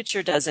 the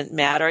future doesn't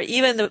matter,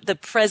 even the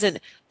present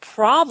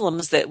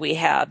problems that we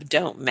have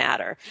don't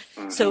matter.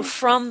 Mm-hmm. So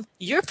from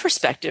your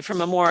perspective, from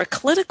a more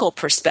clinical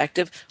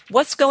perspective,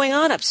 what's going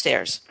on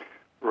upstairs?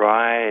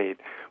 Right.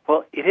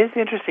 Well, it is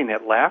interesting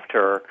that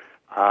laughter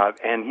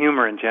and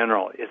humor in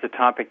general is a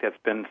topic that's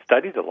been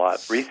studied a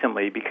lot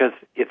recently because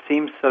it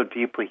seems so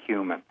deeply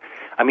human.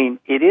 I mean,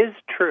 it is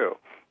true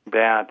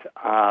that,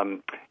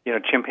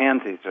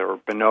 chimpanzees or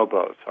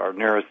bonobos, our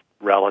nearest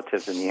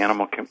relatives in the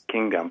animal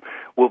kingdom,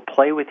 will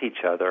play with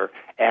each other,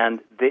 and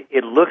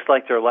it looks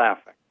like they're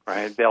laughing,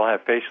 right? They'll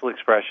have facial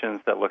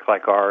expressions that look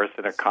like ours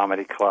in a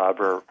comedy club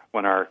or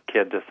when our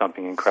kid does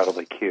something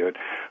incredibly cute.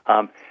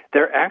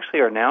 There actually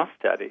are now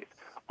studies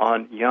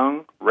on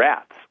young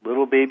rats,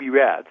 little baby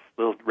rats,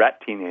 little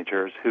rat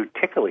teenagers who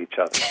tickle each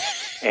other.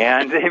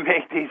 And they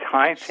make these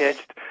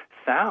high-pitched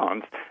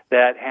sounds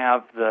that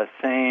have the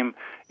same,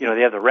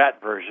 they have the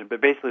rat version, but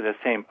basically the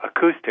same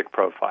acoustic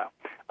profile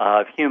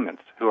of humans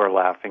who are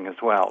laughing as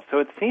well. So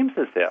it seems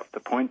as if, the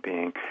point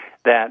being,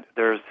 that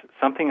there's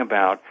something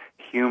about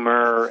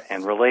humor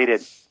and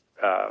related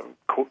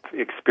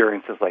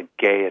experiences like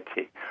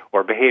gaiety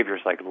or behaviors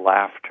like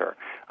laughter.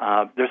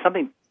 There's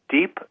something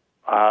deep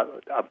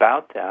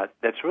about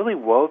that's really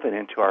woven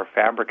into our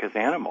fabric as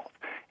animals.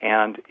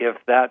 And if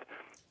that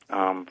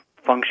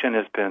function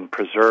has been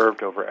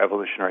preserved over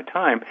evolutionary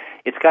time,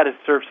 it's got to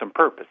serve some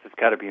purpose. It's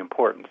got to be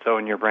important. So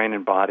in your brain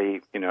and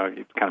body, you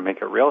kind of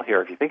make it real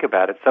here. If you think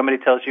about it, somebody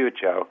tells you a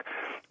joke,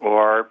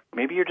 or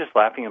maybe you're just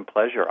laughing in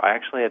pleasure. I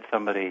actually had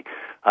somebody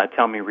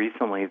tell me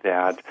recently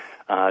that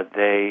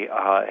they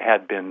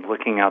had been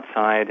looking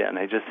outside and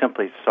they just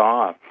simply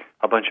saw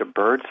a bunch of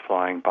birds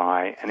flying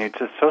by, and it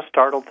just so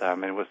startled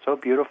them, and it was so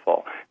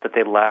beautiful that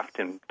they laughed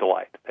in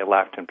delight. They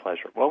laughed in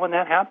pleasure. Well, when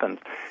that happens,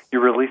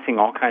 you're releasing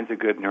all kinds of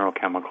good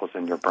neurochemicals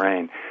in your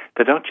brain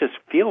that don't just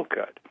feel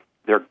good.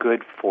 They're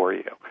good for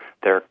you.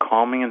 They're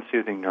calming and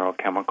soothing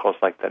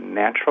neurochemicals like the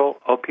natural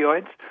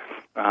opioids,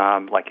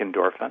 like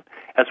endorphin,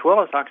 as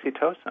well as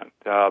oxytocin,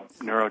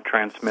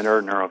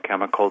 neurotransmitter,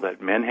 neurochemical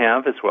that men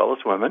have as well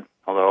as women,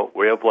 although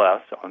we have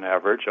less on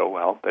average,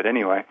 but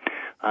anyway,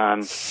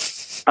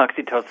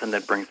 oxytocin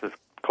that brings us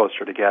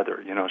closer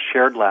together.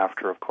 Shared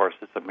laughter, of course,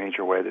 is a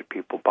major way that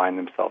people bind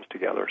themselves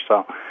together.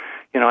 So,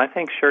 I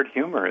think shared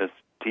humor is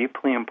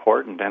deeply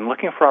important, and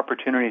looking for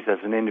opportunities as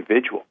an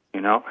individual,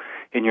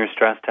 in your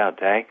stressed out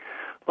day,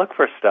 look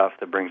for stuff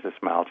that brings a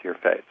smile to your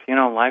face.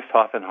 Life's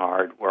often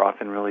hard. We're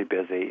often really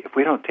busy. If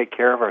we don't take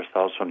care of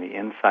ourselves from the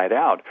inside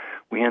out,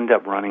 we end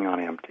up running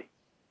on empty.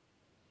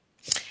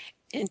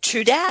 And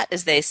true dat,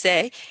 as they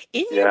say.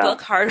 In your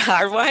book,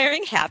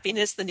 Hardwiring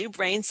Happiness, the New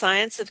Brain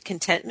Science of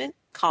Contentment,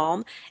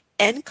 Calm,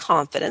 and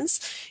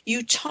Confidence,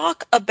 you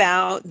talk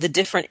about the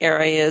different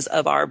areas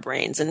of our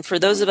brains. And for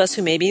those of us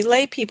who may be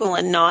lay people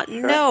and not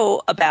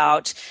know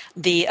about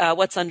the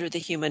what's under the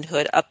human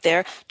hood up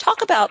there,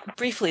 talk about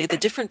briefly the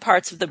different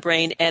parts of the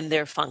brain and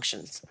their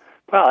functions.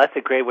 Well, that's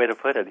a great way to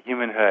put it,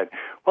 human hood.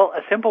 Well,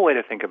 a simple way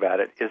to think about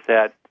it is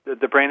that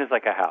the brain is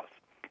like a house.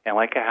 And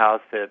like a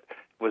house, it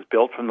was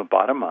built from the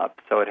bottom up,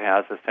 so it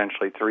has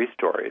essentially 3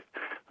 stories.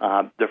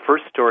 The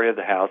first story of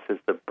the house is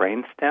the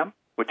brainstem,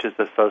 which is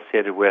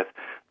associated with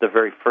the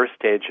very first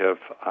stage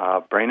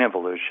of brain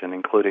evolution,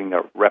 including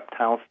the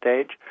reptile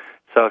stage.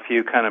 So if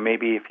you kind of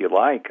maybe, if you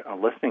like,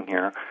 listening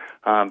here,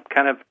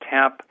 kind of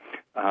tap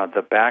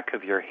the back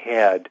of your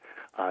head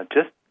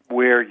just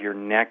where your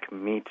neck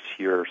meets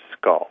your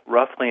skull,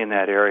 roughly in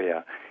that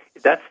area.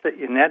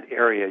 In that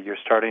area, you're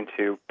starting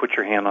to put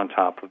your hand on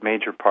top of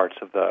major parts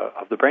of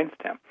the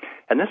brainstem.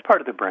 And this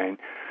part of the brain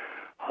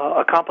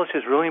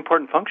accomplishes really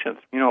important functions.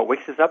 It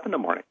wakes us up in the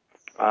morning.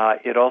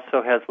 It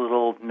also has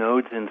little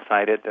nodes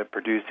inside it that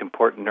produce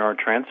important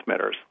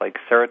neurotransmitters like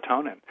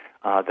serotonin.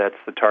 That's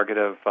the target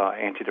of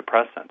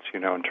antidepressants,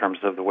 in terms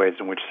of the ways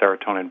in which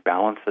serotonin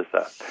balances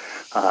us.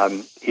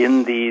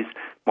 In these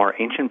more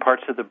ancient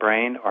parts of the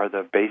brain are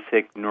the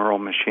basic neural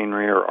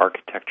machinery or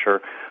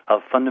architecture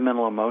of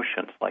fundamental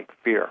emotions like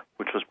fear,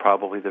 which was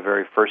probably the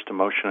very first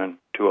emotion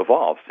to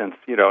evolve since,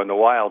 in the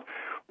wild,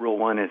 rule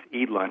one is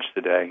eat lunch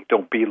today,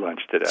 don't be lunch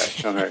today.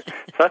 Okay. So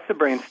that's the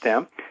brain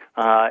stem.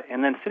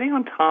 And then sitting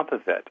on top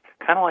of it,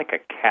 kind of like a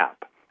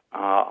cap,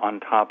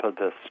 on top of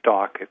the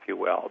stalk, if you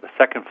will, the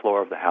second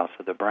floor of the house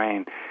of the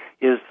brain,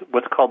 is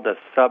what's called the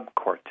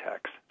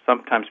subcortex.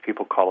 Sometimes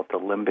people call it the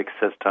limbic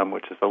system,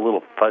 which is a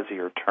little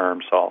fuzzier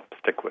term, so I'll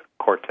stick with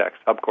cortex,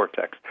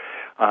 subcortex.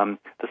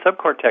 The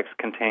subcortex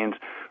contains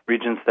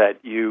regions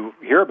that you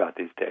hear about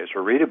these days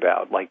or read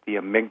about, like the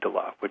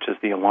amygdala, which is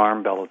the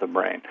alarm bell of the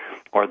brain,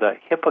 or the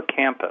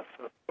hippocampus,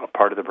 a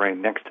part of the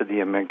brain next to the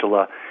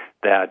amygdala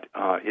that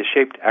is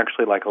shaped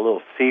actually like a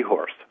little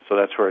seahorse. So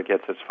that's where it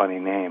gets its funny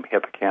name,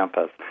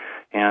 hippocampus.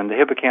 And the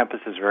hippocampus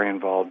is very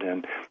involved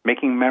in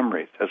making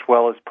memories as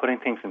well as putting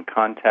things in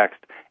context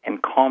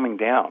and calming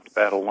down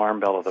that alarm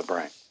bell of the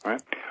brain.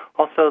 Right?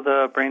 Also,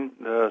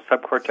 the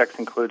subcortex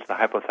includes the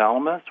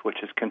hypothalamus,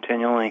 which is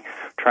continually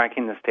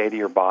tracking the state of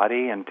your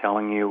body and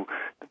telling you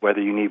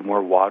whether you need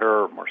more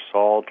water or more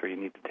salt or you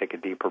need to take a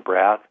deeper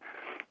breath.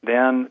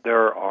 Then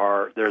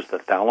there's the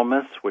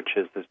thalamus, which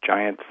is this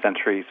giant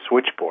sensory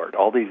switchboard.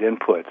 All these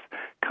inputs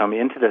come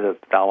into the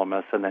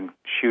thalamus and then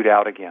shoot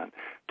out again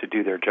to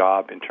do their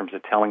job in terms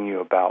of telling you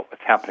about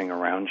what's happening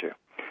around you.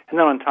 And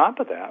then on top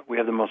of that, we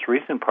have the most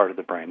recent part of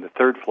the brain, the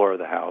third floor of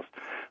the house,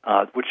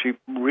 which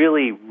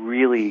really,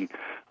 really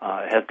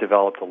has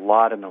developed a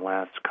lot in the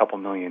last couple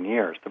million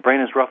years. The brain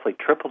has roughly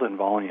tripled in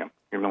volume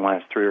in the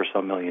last 3 or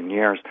so million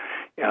years,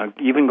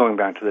 even going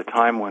back to the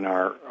time when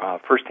our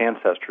first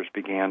ancestors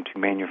began to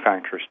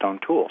manufacture stone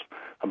tools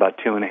about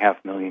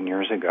 2.5 million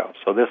years ago.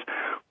 So this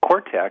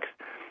cortex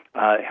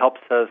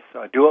helps us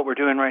do what we're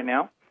doing right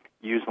now,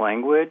 use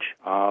language,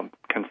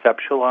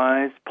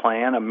 conceptualize,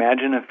 plan,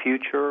 imagine a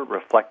future,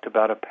 reflect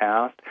about a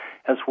past,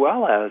 as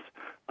well as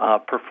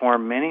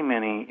perform many,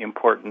 many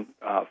important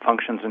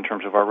functions in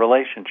terms of our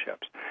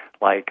relationships,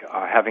 like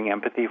having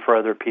empathy for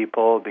other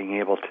people, being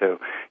able to,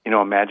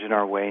 imagine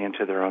our way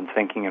into their own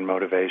thinking and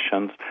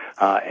motivations,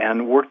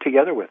 and work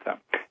together with them.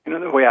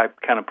 The way I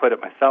kind of put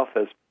it myself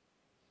is,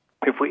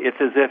 it's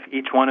as if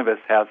each one of us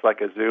has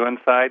like a zoo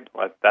inside.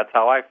 That's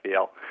how I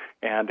feel.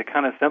 And to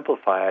kind of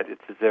simplify it,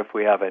 it's as if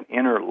we have an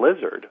inner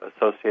lizard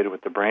associated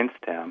with the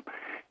brainstem,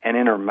 an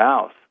inner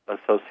mouse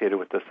associated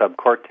with the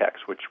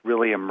subcortex, which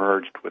really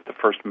emerged with the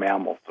first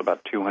mammals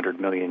about 200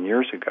 million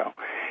years ago.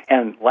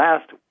 And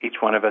last,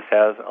 each one of us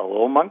has a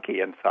little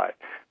monkey inside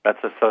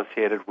that's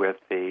associated with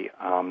the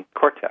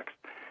cortex.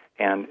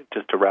 And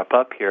just to wrap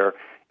up here,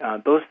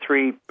 those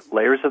 3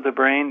 layers of the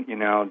brain,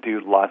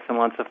 do lots and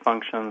lots of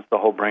functions. The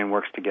whole brain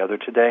works together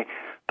today.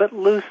 But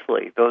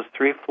loosely, those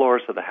 3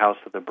 floors of the house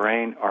of the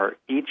brain are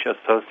each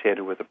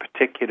associated with a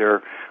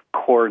particular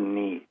core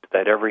need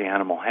that every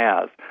animal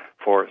has.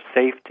 For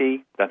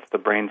safety, that's the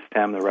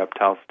brainstem, the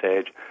reptile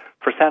stage.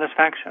 For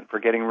satisfaction, for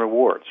getting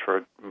rewards,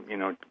 for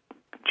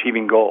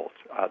achieving goals,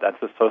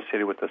 that's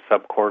associated with the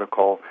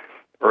subcortical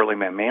early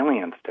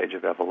mammalian stage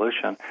of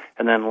evolution.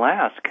 And then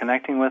last,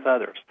 connecting with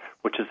others,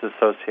 which is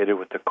associated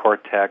with the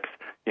cortex,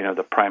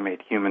 the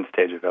primate human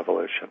stage of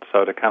evolution.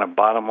 So to kind of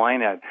bottom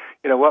line it,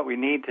 what we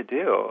need to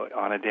do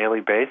on a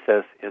daily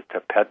basis is to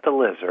pet the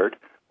lizard,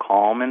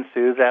 calm and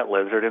soothe that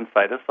lizard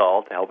inside us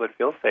all to help it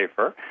feel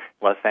safer,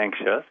 less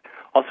anxious.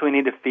 Also, we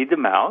need to feed the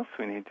mouse.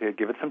 We need to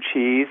give it some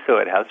cheese so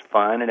it has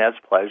fun, it has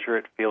pleasure,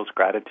 it feels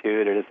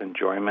gratitude, it has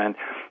enjoyment,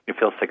 it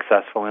feels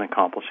successful in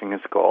accomplishing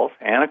its goals.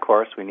 And, of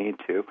course, we need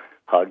to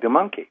hug the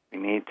monkey. We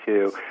need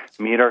to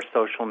meet our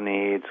social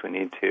needs. We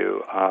need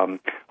to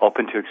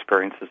open to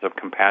experiences of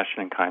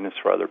compassion and kindness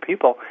for other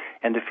people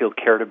and to feel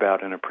cared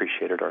about and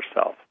appreciated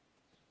ourselves.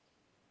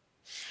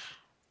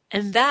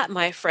 And that,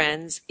 my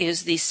friends,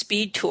 is the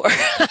speed tour of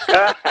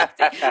the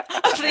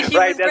human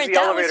right, that's brain. the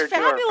That elevator was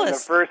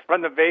fabulous. tour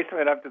from the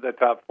basement up to the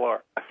top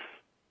floor.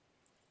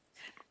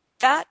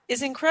 That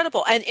is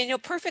incredible. And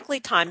perfectly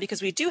timed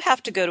because we do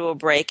have to go to a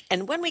break.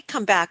 And when we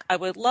come back, I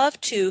would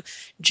love to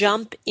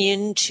jump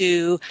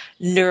into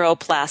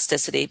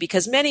neuroplasticity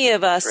because many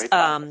of us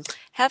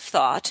have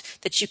thought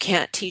that you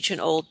can't teach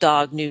an old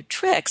dog new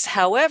tricks.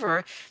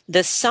 However,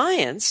 the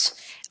science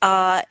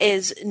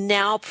is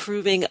now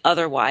proving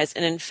otherwise.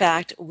 And in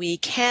fact, we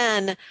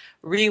can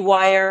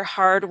rewire,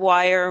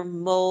 hardwire,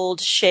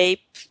 mold, shape,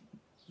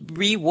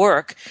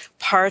 rework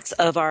parts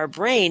of our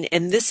brain.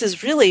 And this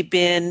has really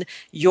been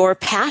your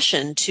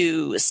passion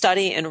to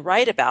study and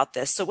write about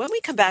this. So when we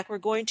come back, we're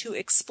going to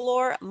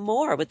explore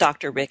more with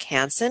Dr. Rick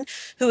Hanson,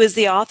 who is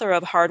the author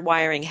of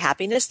Hardwiring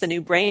Happiness, the New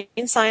Brain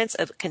Science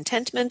of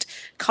Contentment,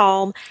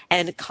 Calm,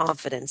 and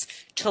Confidence.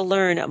 To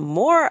learn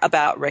more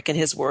about Rick and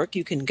his work,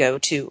 you can go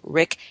to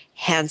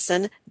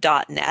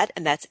rickhanson.net,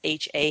 and that's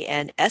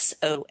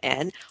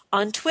Hanson.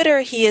 On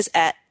Twitter, he is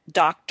at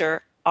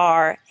Dr.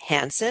 R.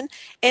 Hanson,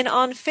 and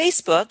on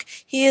Facebook,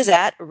 he is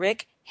at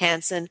Rick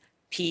Hanson,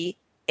 PhD.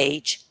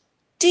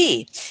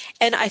 D.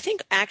 And I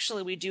think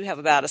actually we do have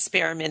about a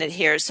spare minute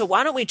here. So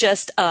why don't we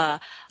just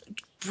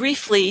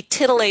briefly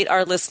titillate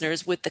our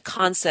listeners with the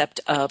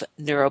concept of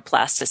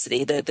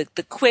neuroplasticity,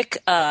 the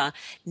quick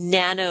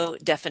nano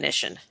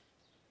definition.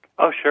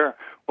 Oh, sure.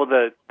 Well,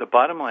 the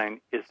bottom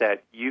line is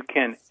that you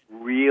can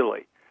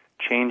really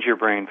change your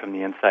brain from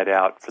the inside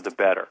out for the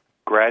better,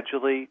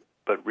 gradually,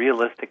 but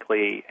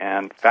realistically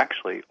and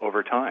factually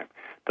over time.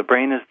 The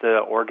brain is the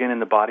organ in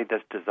the body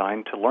that's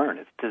designed to learn.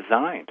 It's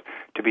designed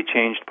to be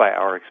changed by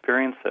our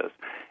experiences.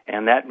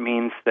 And that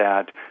means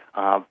that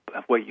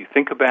what you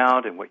think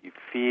about and what you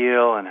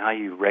feel and how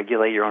you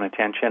regulate your own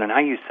attention and how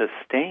you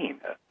sustain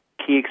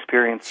key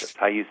experiences,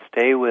 how you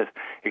stay with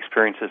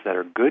experiences that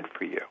are good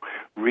for you,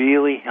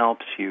 really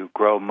helps you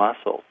grow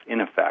muscles,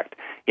 in effect,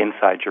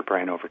 inside your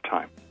brain over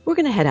time. We're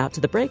going to head out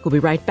to the break. We'll be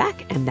right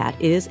back, and that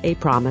is a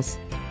promise.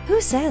 Who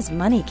says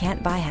money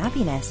can't buy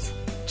happiness?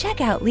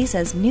 Check out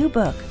Lisa's new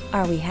book,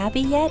 Are We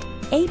Happy Yet?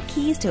 8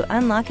 Keys to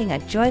Unlocking a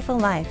Joyful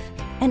Life,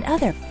 and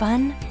other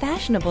fun,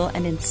 fashionable,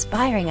 and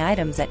inspiring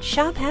items at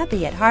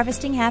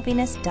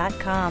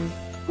shophappy@harvestinghappiness.com.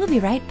 We'll be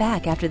right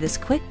back after this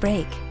quick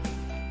break.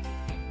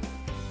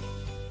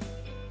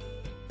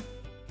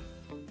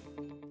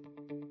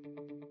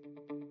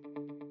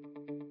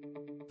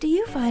 Do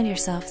you find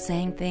yourself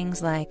saying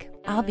things like,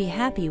 I'll be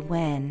happy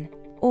when,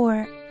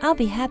 or I'll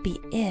be happy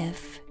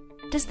if?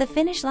 Does the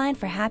finish line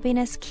for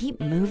happiness keep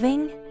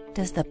moving?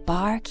 Does the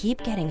bar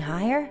keep getting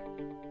higher?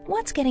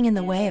 What's getting in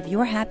the way of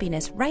your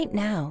happiness right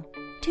now?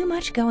 Too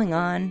much going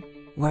on?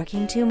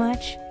 Working too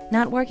much?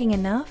 Not working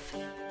enough?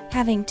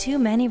 Having too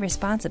many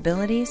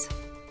responsibilities?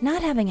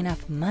 Not having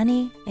enough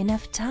money,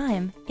 enough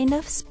time,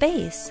 enough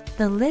space?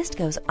 The list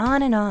goes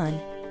on and on.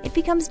 It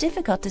becomes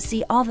difficult to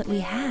see all that we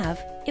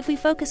have if we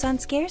focus on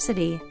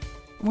scarcity.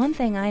 One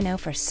thing I know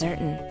for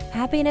certain,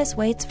 happiness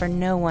waits for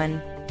no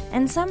one,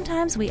 and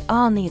sometimes we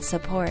all need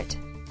support.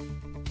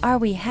 Are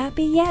We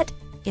Happy Yet?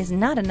 Is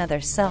not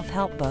another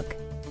self-help book.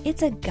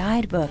 It's a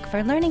guidebook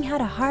for learning how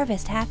to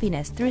harvest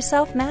happiness through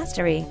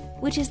self-mastery,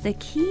 which is the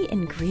key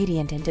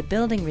ingredient into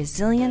building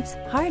resilience,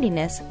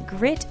 hardiness,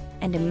 grit,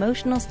 and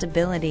emotional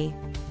stability.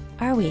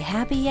 Are We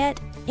Happy Yet?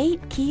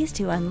 8 Keys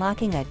to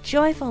Unlocking a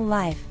Joyful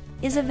Life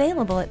is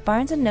available at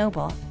Barnes &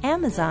 Noble,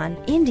 Amazon,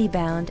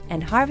 IndieBound,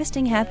 and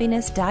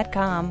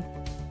HarvestingHappiness.com.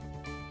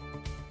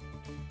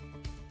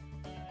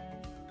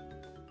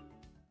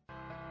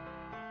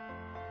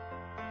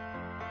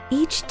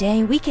 Each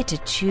day we get to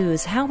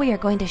choose how we are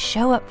going to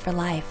show up for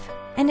life,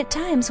 and at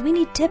times we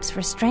need tips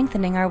for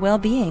strengthening our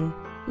well-being.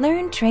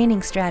 Learn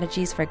training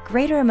strategies for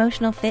greater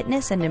emotional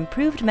fitness and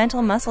improved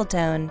mental muscle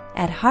tone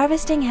at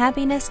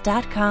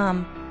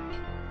HarvestingHappiness.com.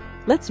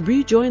 Let's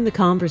rejoin the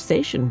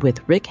conversation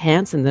with Rick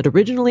Hanson that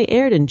originally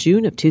aired in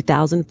June of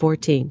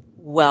 2014.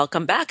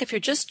 Welcome back. If you're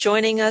just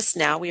joining us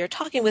now, we are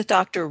talking with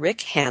Dr.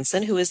 Rick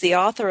Hanson, who is the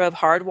author of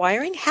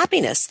Hardwiring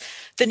Happiness,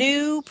 the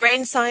new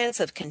brain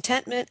science of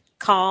contentment,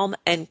 calm,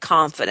 and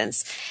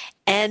confidence.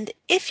 And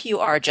if you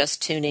are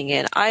just tuning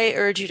in, I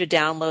urge you to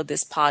download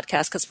this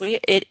podcast because we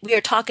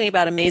are talking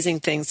about amazing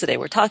things today.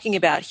 We're talking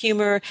about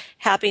humor,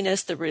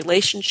 happiness, the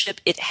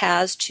relationship it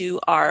has to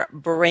our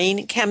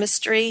brain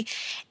chemistry.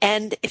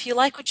 And if you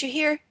like what you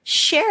hear,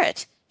 share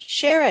it.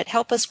 Share it.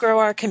 Help us grow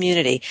our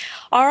community.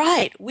 All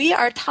right. We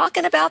are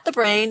talking about the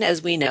brain,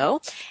 as we know.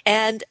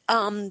 And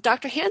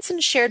Dr. Hanson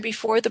shared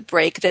before the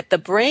break that the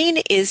brain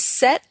is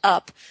set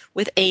up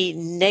with a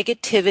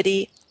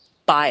negativity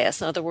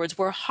bias. In other words,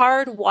 we're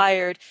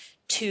hardwired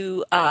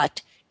to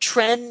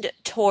trend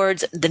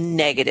towards the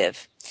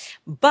negative.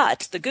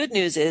 But the good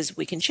news is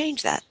we can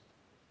change that.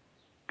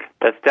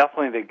 That's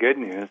definitely the good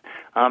news.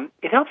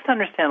 It helps to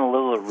understand a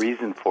little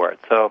reason for it.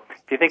 So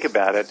if you think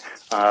about it,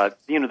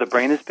 the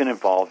brain has been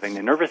evolving,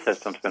 the nervous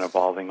system's been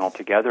evolving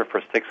altogether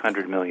for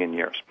 600 million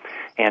years.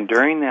 And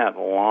during that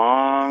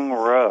long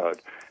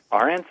road,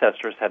 our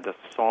ancestors had to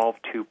solve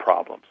 2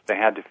 problems. They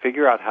had to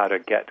figure out how to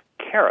get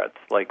carrots,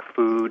 like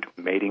food,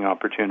 mating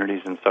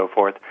opportunities, and so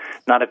forth.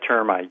 Not a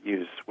term I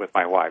use with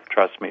my wife,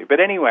 trust me. But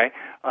anyway,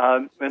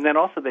 and then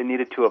also they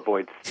needed to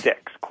avoid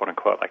sticks,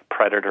 quote-unquote, like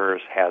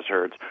predators,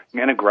 hazards,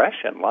 and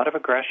aggression, a lot of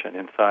aggression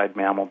inside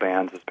mammal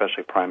bands,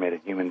 especially primate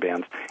and human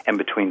bands, and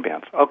between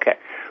bands. Okay,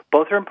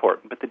 both are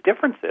important, but the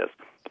difference is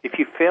if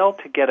you fail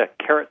to get a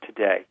carrot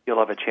today, you'll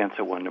have a chance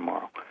at one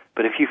tomorrow.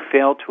 But if you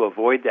fail to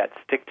avoid that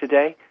stick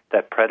today,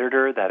 that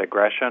predator, that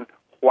aggression,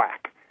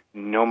 whack,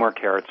 no more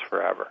carrots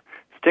forever.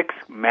 Sticks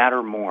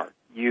matter more,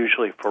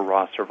 usually for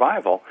raw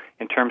survival,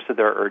 in terms of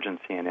their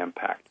urgency and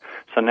impact.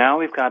 So now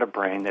we've got a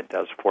brain that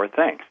does 4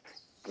 things.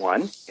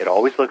 1, it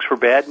always looks for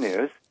bad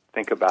news.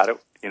 Think about it,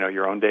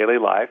 your own daily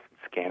life,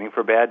 scanning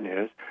for bad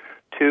news.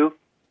 2,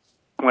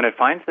 when it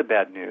finds the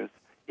bad news,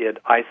 it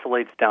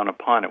isolates down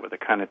upon it with a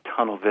kind of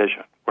tunnel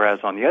vision. Whereas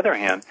on the other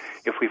hand,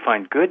 if we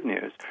find good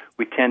news,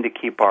 we tend to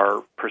keep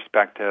our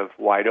perspective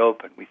wide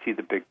open. We see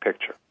the big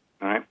picture.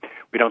 All right?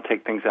 We don't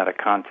take things out of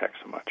context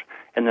so much.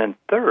 And then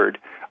third,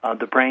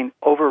 the brain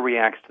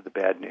overreacts to the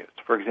bad news.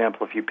 For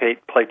example, if you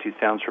play two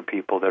sounds for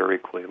people that are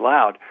equally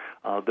loud,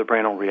 the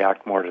brain will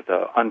react more to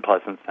the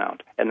unpleasant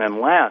sound. And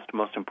then last,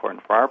 most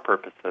important for our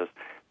purposes,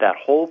 that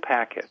whole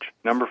package,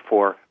 number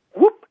 4,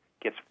 whoop,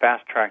 gets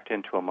fast-tracked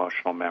into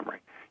emotional memory.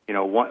 You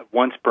know,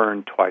 once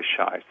burned, twice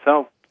shy.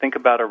 So think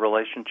about a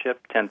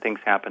relationship. 10 things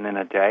happen in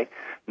a day.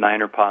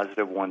 9 are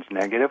positive, 1's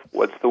negative.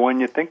 What's the one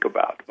you think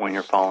about when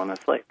you're falling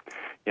asleep?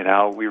 You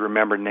know, we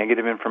remember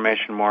negative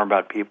information more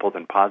about people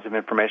than positive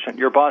information.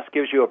 Your boss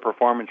gives you a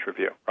performance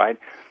review, right?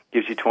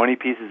 Gives you 20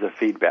 pieces of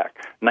feedback.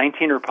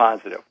 19 are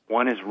positive.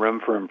 1 is room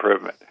for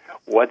improvement.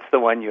 What's the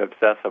one you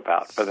obsess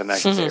about for the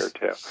next day or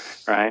two,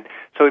 right?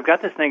 So we've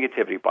got this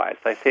negativity bias.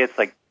 I say it's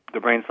like the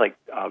brain's like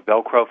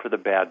Velcro for the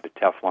bad, but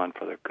Teflon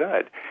for the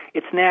good.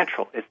 It's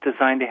natural. It's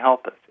designed to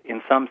help us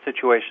in some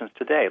situations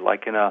today,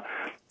 like in a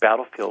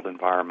battlefield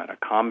environment, a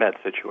combat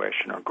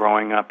situation, or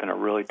growing up in a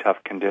really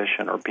tough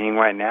condition, or being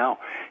right now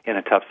in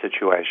a tough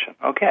situation.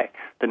 Okay,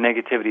 the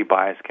negativity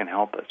bias can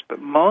help us,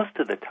 but most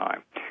of the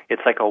time,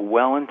 it's like a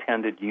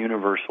well-intended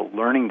universal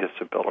learning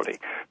disability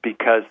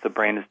because the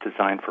brain is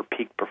designed for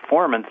peak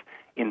performance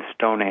in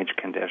Stone Age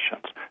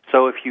conditions.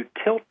 So if you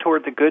tilt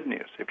toward the good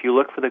news, if you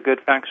look for the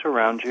good facts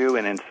around you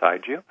and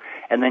inside you,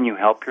 and then you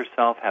help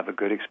yourself have a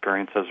good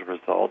experience as a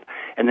result,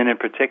 and then in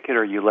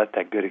particular you let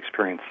that good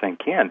experience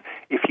sink in,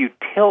 if you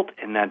tilt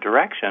in that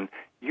direction,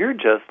 you're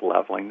just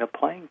leveling the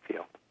playing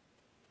field.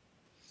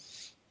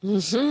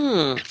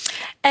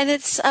 And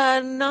it's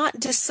not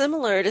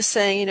dissimilar to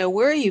saying, you know,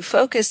 where you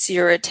focus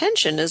your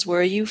attention is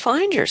where you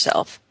find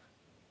yourself.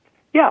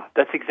 Yeah,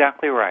 that's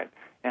exactly right.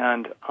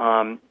 And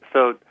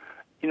so,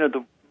 you know,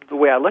 the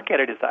way I look at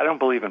it is I don't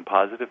believe in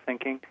positive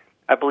thinking.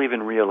 I believe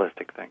in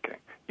realistic thinking.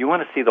 You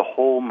want to see the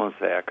whole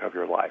mosaic of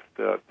your life,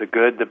 the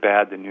good, the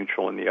bad, the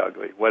neutral, and the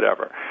ugly,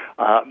 whatever.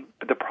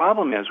 But the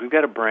problem is we've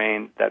got a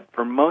brain that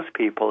for most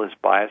people is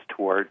biased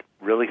toward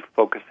really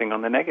focusing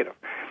on the negative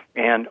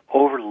and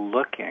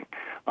overlooking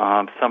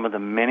some of the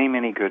many,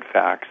 many good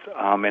facts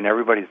in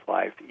everybody's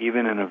life,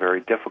 even in a very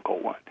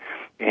difficult one.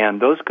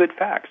 And those good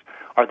facts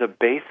are the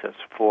basis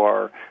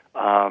for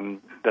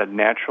the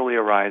naturally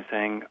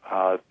arising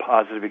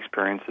positive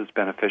experiences,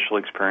 beneficial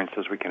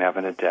experiences we can have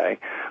in a day,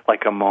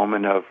 like a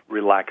moment of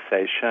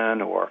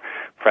relaxation or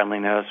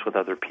friendliness with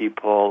other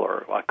people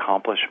or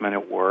accomplishment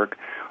at work.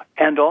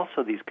 And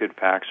also these good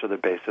facts are the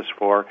basis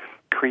for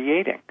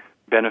creating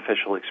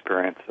beneficial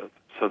experiences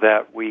so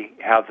that we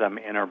have them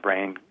in our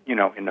brain, you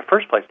know, in the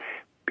first place,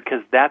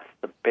 because that's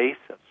the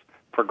basis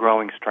for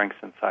growing strengths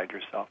inside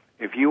yourself.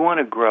 If you want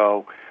to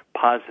grow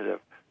positive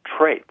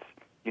traits,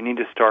 you need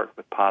to start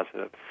with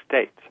positive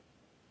states.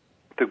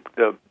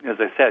 As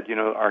I said, you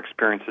know, our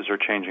experiences are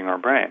changing our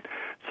brain.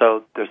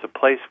 So there's a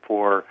place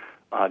for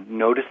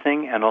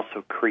noticing and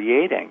also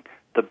creating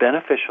the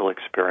beneficial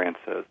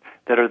experiences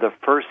that are the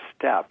first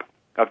step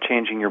of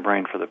changing your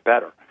brain for the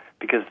better,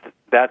 because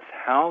that's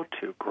how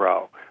to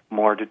grow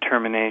more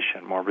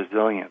determination, more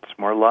resilience,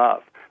 more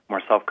love,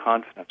 more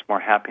self-confidence, more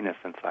happiness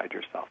inside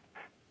yourself.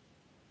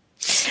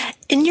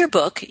 In your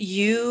book,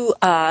 you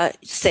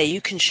say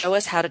you can show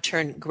us how to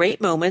turn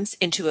great moments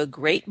into a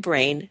great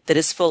brain that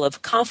is full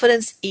of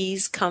confidence,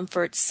 ease,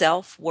 comfort,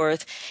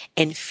 self-worth,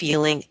 and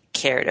feeling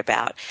cared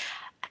about.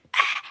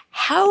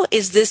 How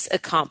is this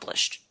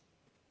accomplished?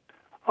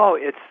 Oh,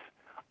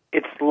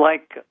 it's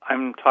like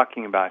I'm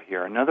talking about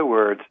here. In other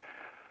words,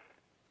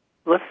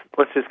 let's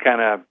just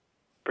kind of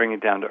bring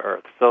it down to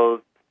earth.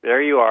 So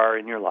there you are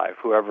in your life,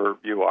 whoever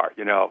you are.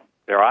 You know,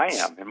 there I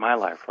am in my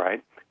life,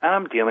 right? And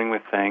I'm dealing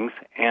with things,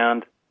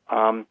 and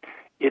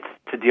it's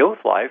to deal with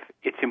life,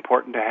 it's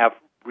important to have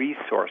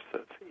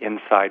resources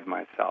inside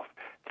myself.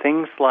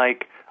 Things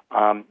like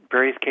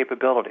various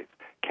capabilities.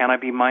 Can I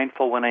be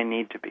mindful when I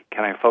need to be?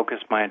 Can I focus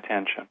my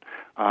attention?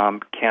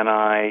 Am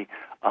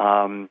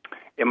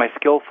I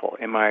skillful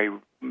in my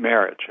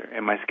marriage?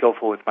 Am I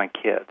skillful with my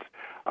kids?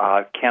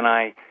 Can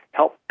I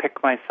help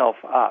pick myself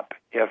up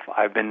if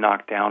I've been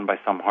knocked down by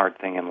some hard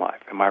thing in life?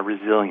 Am I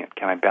resilient?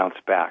 Can I bounce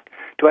back?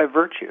 Do I have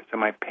virtues?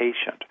 Am I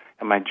patient?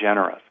 Am I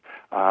generous?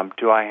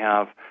 Do I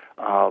have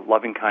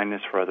loving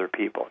kindness for other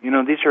people? You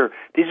know, these are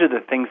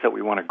the things that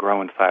we want to grow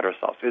inside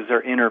ourselves. Is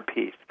there inner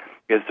peace?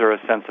 Is there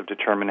a sense of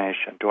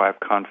determination? Do I have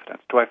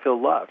confidence? Do I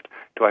feel loved?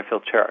 Do I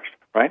feel cherished?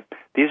 Right?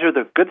 These are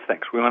the good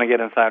things we want to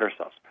get inside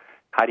ourselves.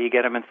 How do you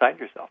get them inside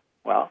yourself?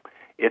 Well,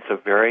 it's a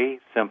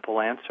very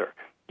simple answer.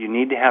 You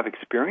need to have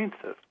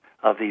experiences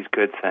of these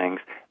good things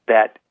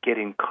that get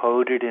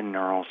encoded in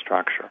neural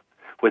structure.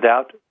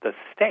 Without the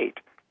state,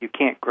 you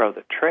can't grow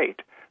the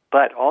trait.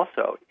 But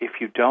also, if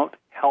you don't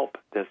help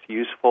this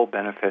useful,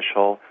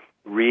 beneficial,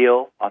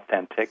 real,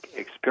 authentic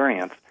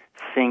experience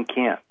sink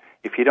in,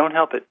 if you don't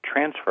help it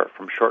transfer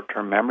from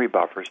short-term memory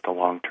buffers to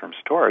long-term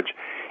storage,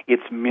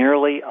 it's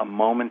merely a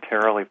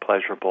momentarily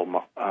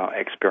pleasurable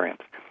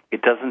experience.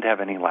 It doesn't have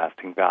any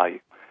lasting value.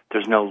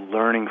 There's no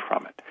learning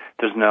from it.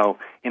 There's no,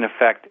 in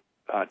effect,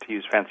 to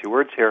use fancy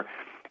words here,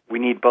 we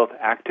need both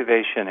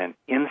activation and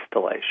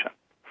installation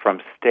from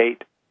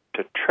state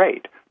to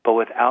trait But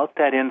without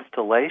that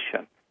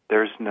installation,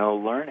 there's no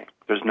learning.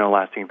 There's no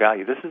lasting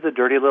value. This is a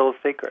dirty little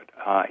secret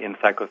in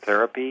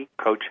psychotherapy,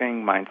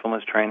 coaching,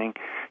 mindfulness training,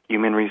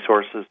 human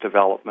resources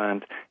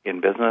development,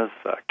 in business,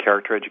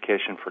 character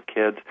education for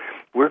kids.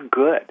 We're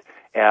good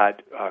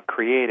at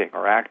creating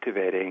or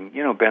activating,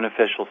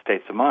 beneficial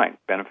states of mind,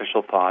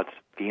 beneficial thoughts,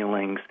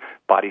 feelings,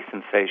 body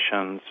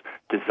sensations,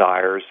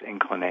 desires,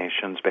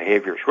 inclinations,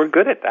 behaviors. We're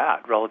good at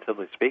that,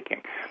 relatively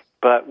speaking.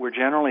 But we're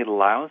generally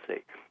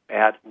lousy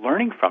at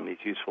learning from these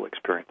useful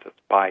experiences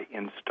by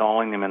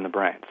installing them in the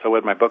brain. So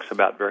what my book's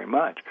about very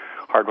much,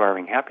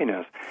 Hardwiring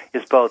Happiness,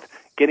 is both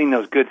getting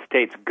those good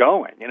states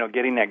going,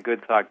 getting that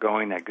good thought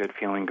going, that good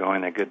feeling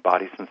going, that good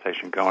body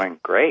sensation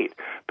going, great,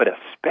 but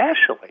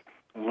especially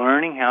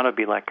learning how to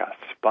be like a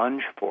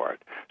sponge for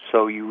it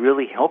so you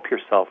really help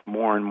yourself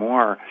more and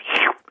more,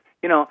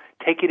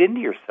 take it into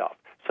yourself.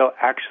 So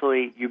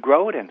actually you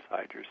grow it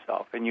inside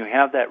yourself and you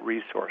have that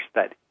resource,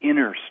 that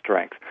inner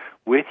strength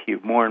with you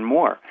more and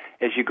more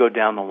as you go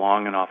down the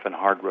long and often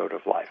hard road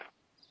of life.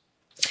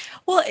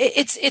 Well,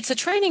 it's a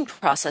training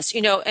process,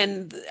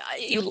 and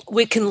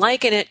we can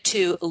liken it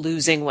to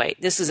losing weight.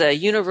 This is a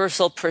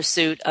universal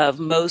pursuit of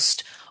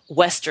most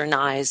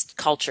westernized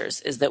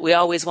cultures, is that we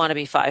always want to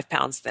be 5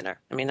 pounds thinner.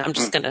 I mean, I'm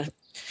just going to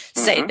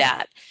say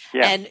that.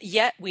 Yeah. And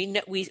yet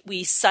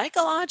we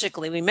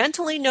psychologically, we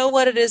mentally know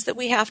what it is that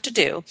we have to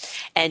do,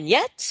 and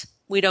yet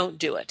we don't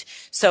do it.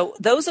 So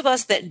those of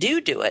us that do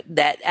it,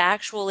 that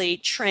actually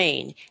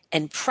train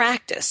and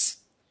practice,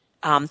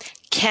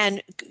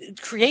 can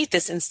create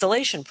this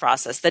installation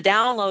process. The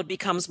download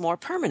becomes more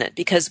permanent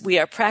because we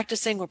are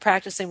practicing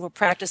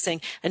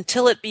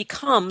until it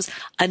becomes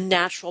a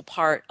natural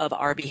part of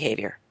our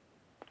behavior.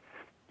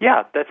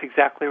 Yeah, that's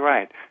exactly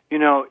right.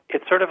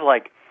 It's sort of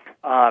like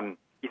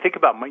you think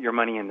about your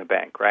money in the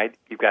bank, right?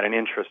 You've got an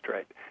interest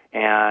rate.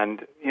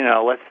 And,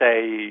 let's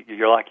say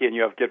you're lucky and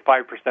you get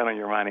 5% on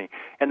your money.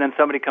 And then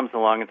somebody comes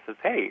along and says,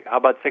 hey, how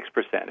about 6%?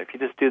 If you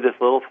just do this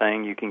little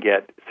thing, you can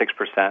get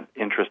 6%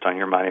 interest on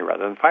your money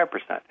rather than 5%.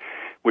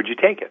 Would you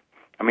take it?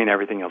 I mean,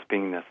 everything else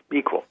being this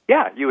equal.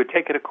 Yeah, you would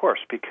take it, of course,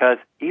 because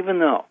even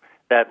though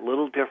that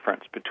little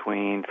difference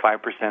between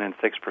 5% and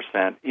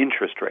 6%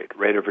 interest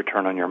rate of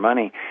return on your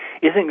money,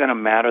 isn't going to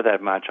matter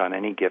that much on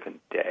any given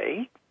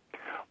day,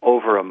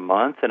 over a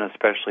month and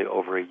especially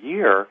over a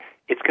year,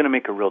 it's going to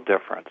make a real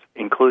difference,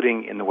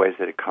 including in the ways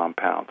that it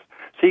compounds.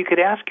 So you could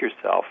ask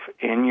yourself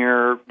in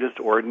your just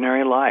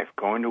ordinary life,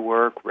 going to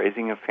work,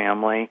 raising a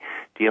family,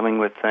 dealing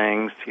with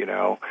things,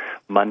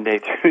 Monday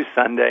through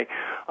Sunday,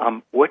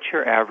 what's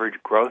your average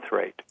growth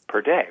rate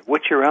per day?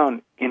 What's your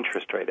own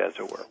interest rate, as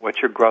it were? What's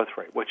your growth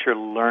rate? What's your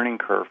learning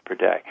curve per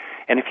day?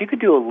 And if you could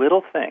do a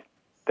little thing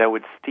that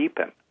would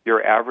steepen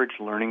your average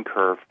learning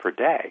curve per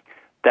day,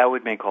 that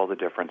would make all the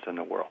difference in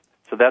the world.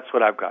 So that's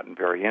what I've gotten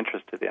very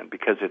interested in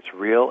because it's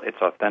real, it's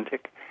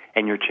authentic,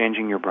 and you're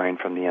changing your brain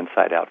from the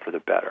inside out for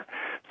the better.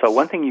 So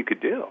one thing you could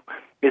do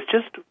is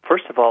just,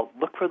 first of all,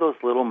 look for those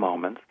little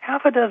moments,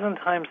 half a dozen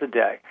times a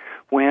day,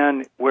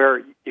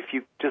 where if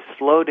you just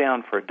slow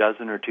down for a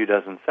dozen or 2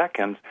 dozen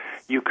seconds,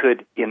 you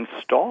could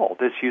install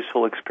this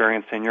useful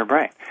experience in your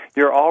brain.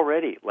 You're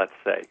already, let's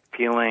say,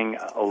 feeling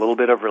a little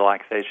bit of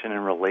relaxation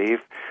and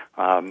relief.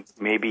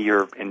 Maybe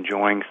you're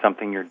enjoying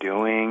something you're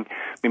doing.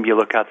 Maybe you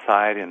look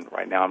outside, and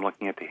right now I'm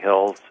looking at the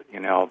hills,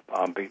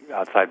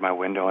 outside my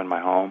window in my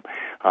home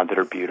that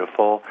are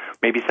beautiful.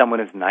 Maybe someone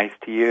is nice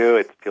to you.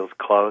 It feels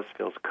close,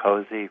 feels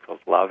cozy, feels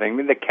loving.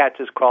 Maybe the cat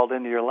just crawled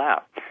into your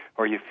lap,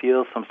 or you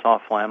feel some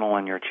soft flannel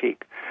on your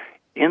cheek.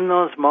 In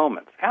those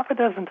moments, half a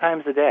dozen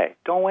times a day,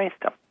 don't waste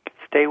them.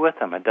 Stay with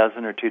them a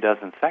dozen or 2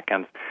 dozen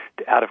seconds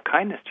out of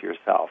kindness to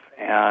yourself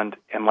and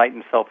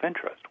enlightened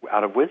self-interest,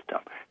 out of wisdom,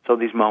 so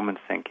these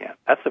moments sink in.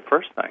 That's the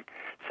first thing.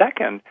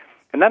 Second,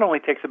 and that only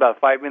takes about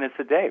 5 minutes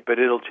a day, but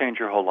it'll change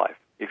your whole life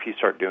if you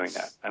start doing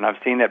that. And I've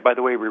seen that. By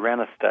the way, we ran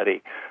a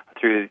study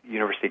through the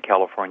University of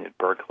California at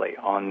Berkeley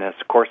on this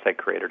course I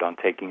created on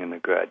taking in the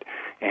good.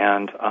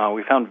 And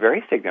we found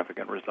very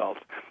significant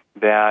results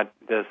that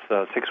this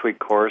 6-week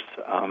course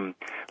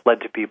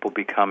led to people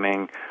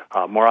becoming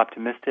more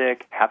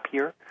optimistic,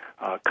 happier,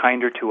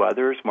 kinder to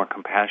others, more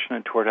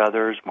compassionate toward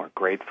others, more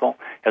grateful,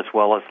 as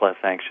well as less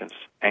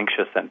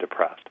anxious and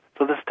depressed.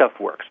 So this stuff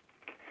works.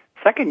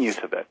 Second use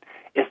of it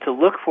is to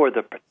look for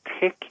the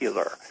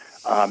particular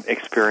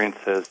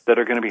experiences that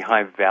are going to be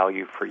high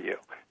value for you,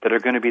 that are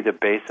going to be the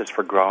basis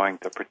for growing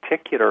the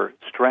particular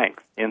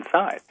strength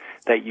inside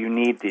that you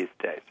need these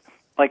days.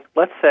 Like,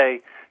 let's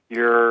say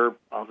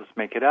I'll just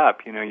make it up,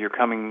 you're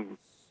coming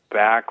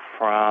back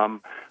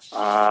from,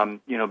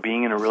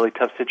 being in a really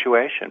tough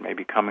situation,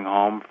 maybe coming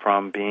home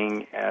from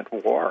being at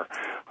war.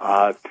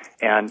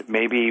 And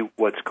maybe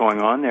what's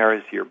going on there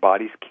is your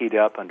body's keyed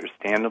up,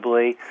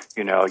 understandably,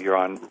 you're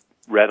on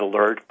red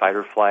alert, fight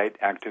or flight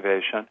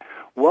activation.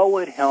 What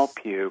would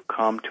help you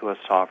come to a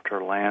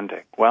softer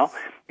landing? Well,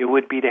 it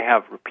would be to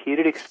have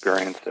repeated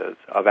experiences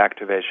of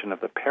activation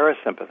of the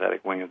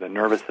parasympathetic wing of the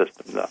nervous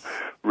system, the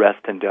rest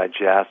and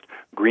digest,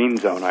 green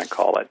zone I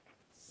call it,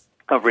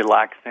 of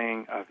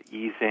relaxing, of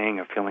easing,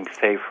 of feeling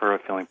safer,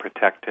 of feeling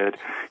protected.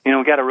 You know,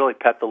 we got to really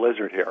pet the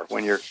lizard here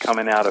when you're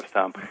coming out of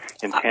some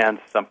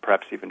intense, some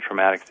perhaps even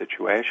traumatic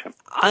situation.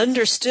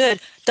 Understood.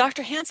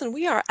 Dr. Hanson,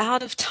 we are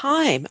out of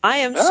time. I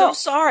am so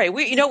sorry.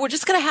 We're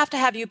just going to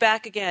have you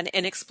back again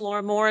and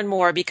explore more and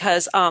more,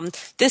 because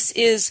this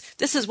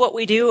is what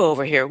we do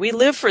over here. We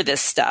live for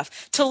this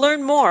stuff. To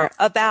learn more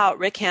about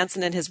Rick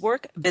Hanson and his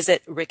work,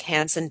 visit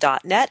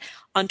rickhanson.net.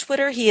 On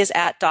Twitter, he is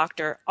at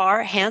Dr.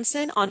 R.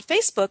 Hanson. On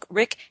Facebook,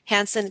 Rick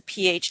Hanson,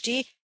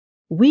 PhD.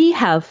 We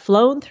have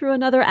flown through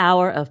another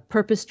hour of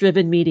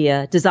purpose-driven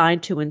media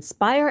designed to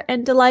inspire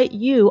and delight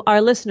you,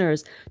 our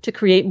listeners, to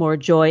create more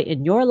joy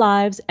in your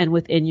lives and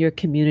within your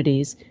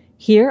communities.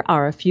 Here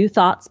are a few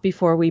thoughts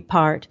before we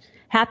part.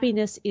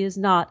 Happiness is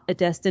not a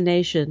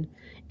destination.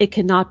 It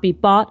cannot be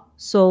bought,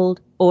 sold,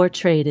 or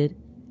traded.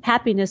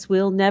 Happiness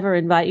will never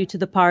invite you to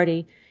the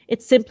party.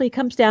 It simply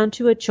comes down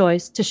to a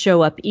choice to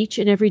show up each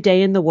and every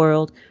day in the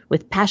world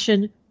with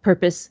passion,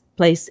 purpose,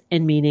 place,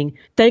 and meaning.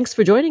 Thanks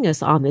for joining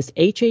us on this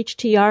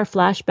HHTR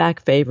Flashback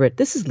Favorite.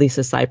 This is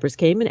Lisa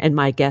Cypers-Kamen and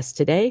my guests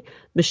today,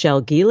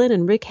 Michelle Gielan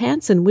and Rick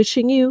Hanson,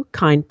 wishing you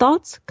kind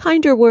thoughts,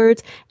 kinder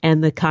words,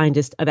 and the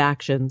kindest of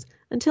actions.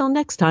 Until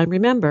next time,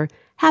 remember,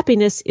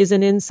 happiness is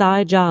an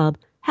inside job.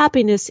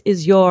 Happiness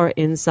is your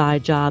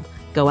inside job.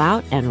 Go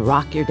out and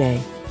rock your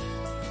day.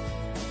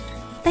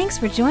 Thanks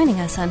for joining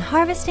us on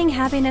Harvesting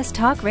Happiness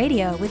Talk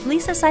Radio with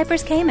Lisa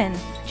Cypers-Kamen.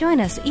 Join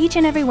us each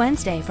and every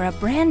Wednesday for a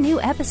brand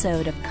new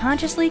episode of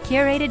consciously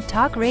curated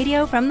talk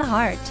radio from the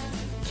heart.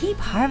 Keep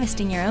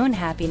harvesting your own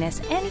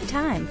happiness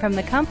anytime from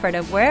the comfort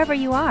of wherever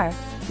you are,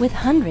 with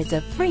hundreds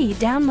of free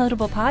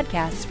downloadable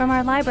podcasts from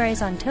our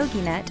libraries on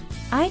TogiNet,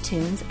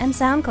 iTunes, and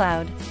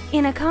SoundCloud.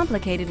 In a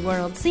complicated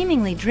world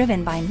seemingly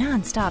driven by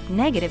non-stop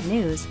negative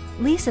news,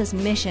 Lisa's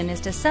mission is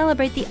to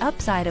celebrate the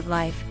upside of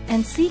life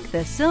and seek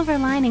the silver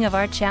lining of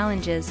our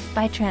challenges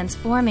by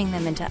transforming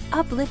them into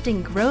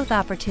uplifting growth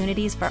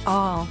opportunities for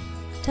all.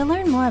 To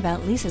learn more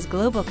about Lisa's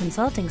global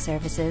consulting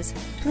services,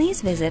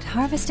 please visit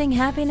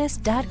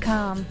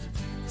harvestinghappiness.com.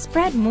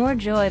 Spread more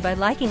joy by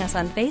liking us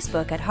on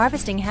Facebook at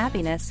Harvesting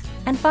Happiness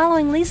and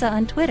following Lisa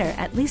on Twitter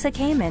at Lisa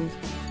Kamen.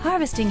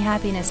 Harvesting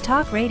Happiness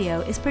Talk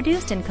Radio is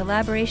produced in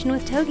collaboration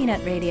with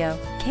TogiNet Radio,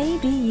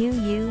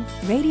 KBUU,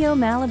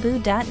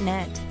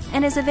 RadioMalibu.net,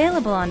 and is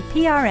available on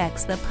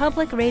PRX, the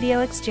Public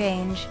Radio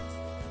Exchange.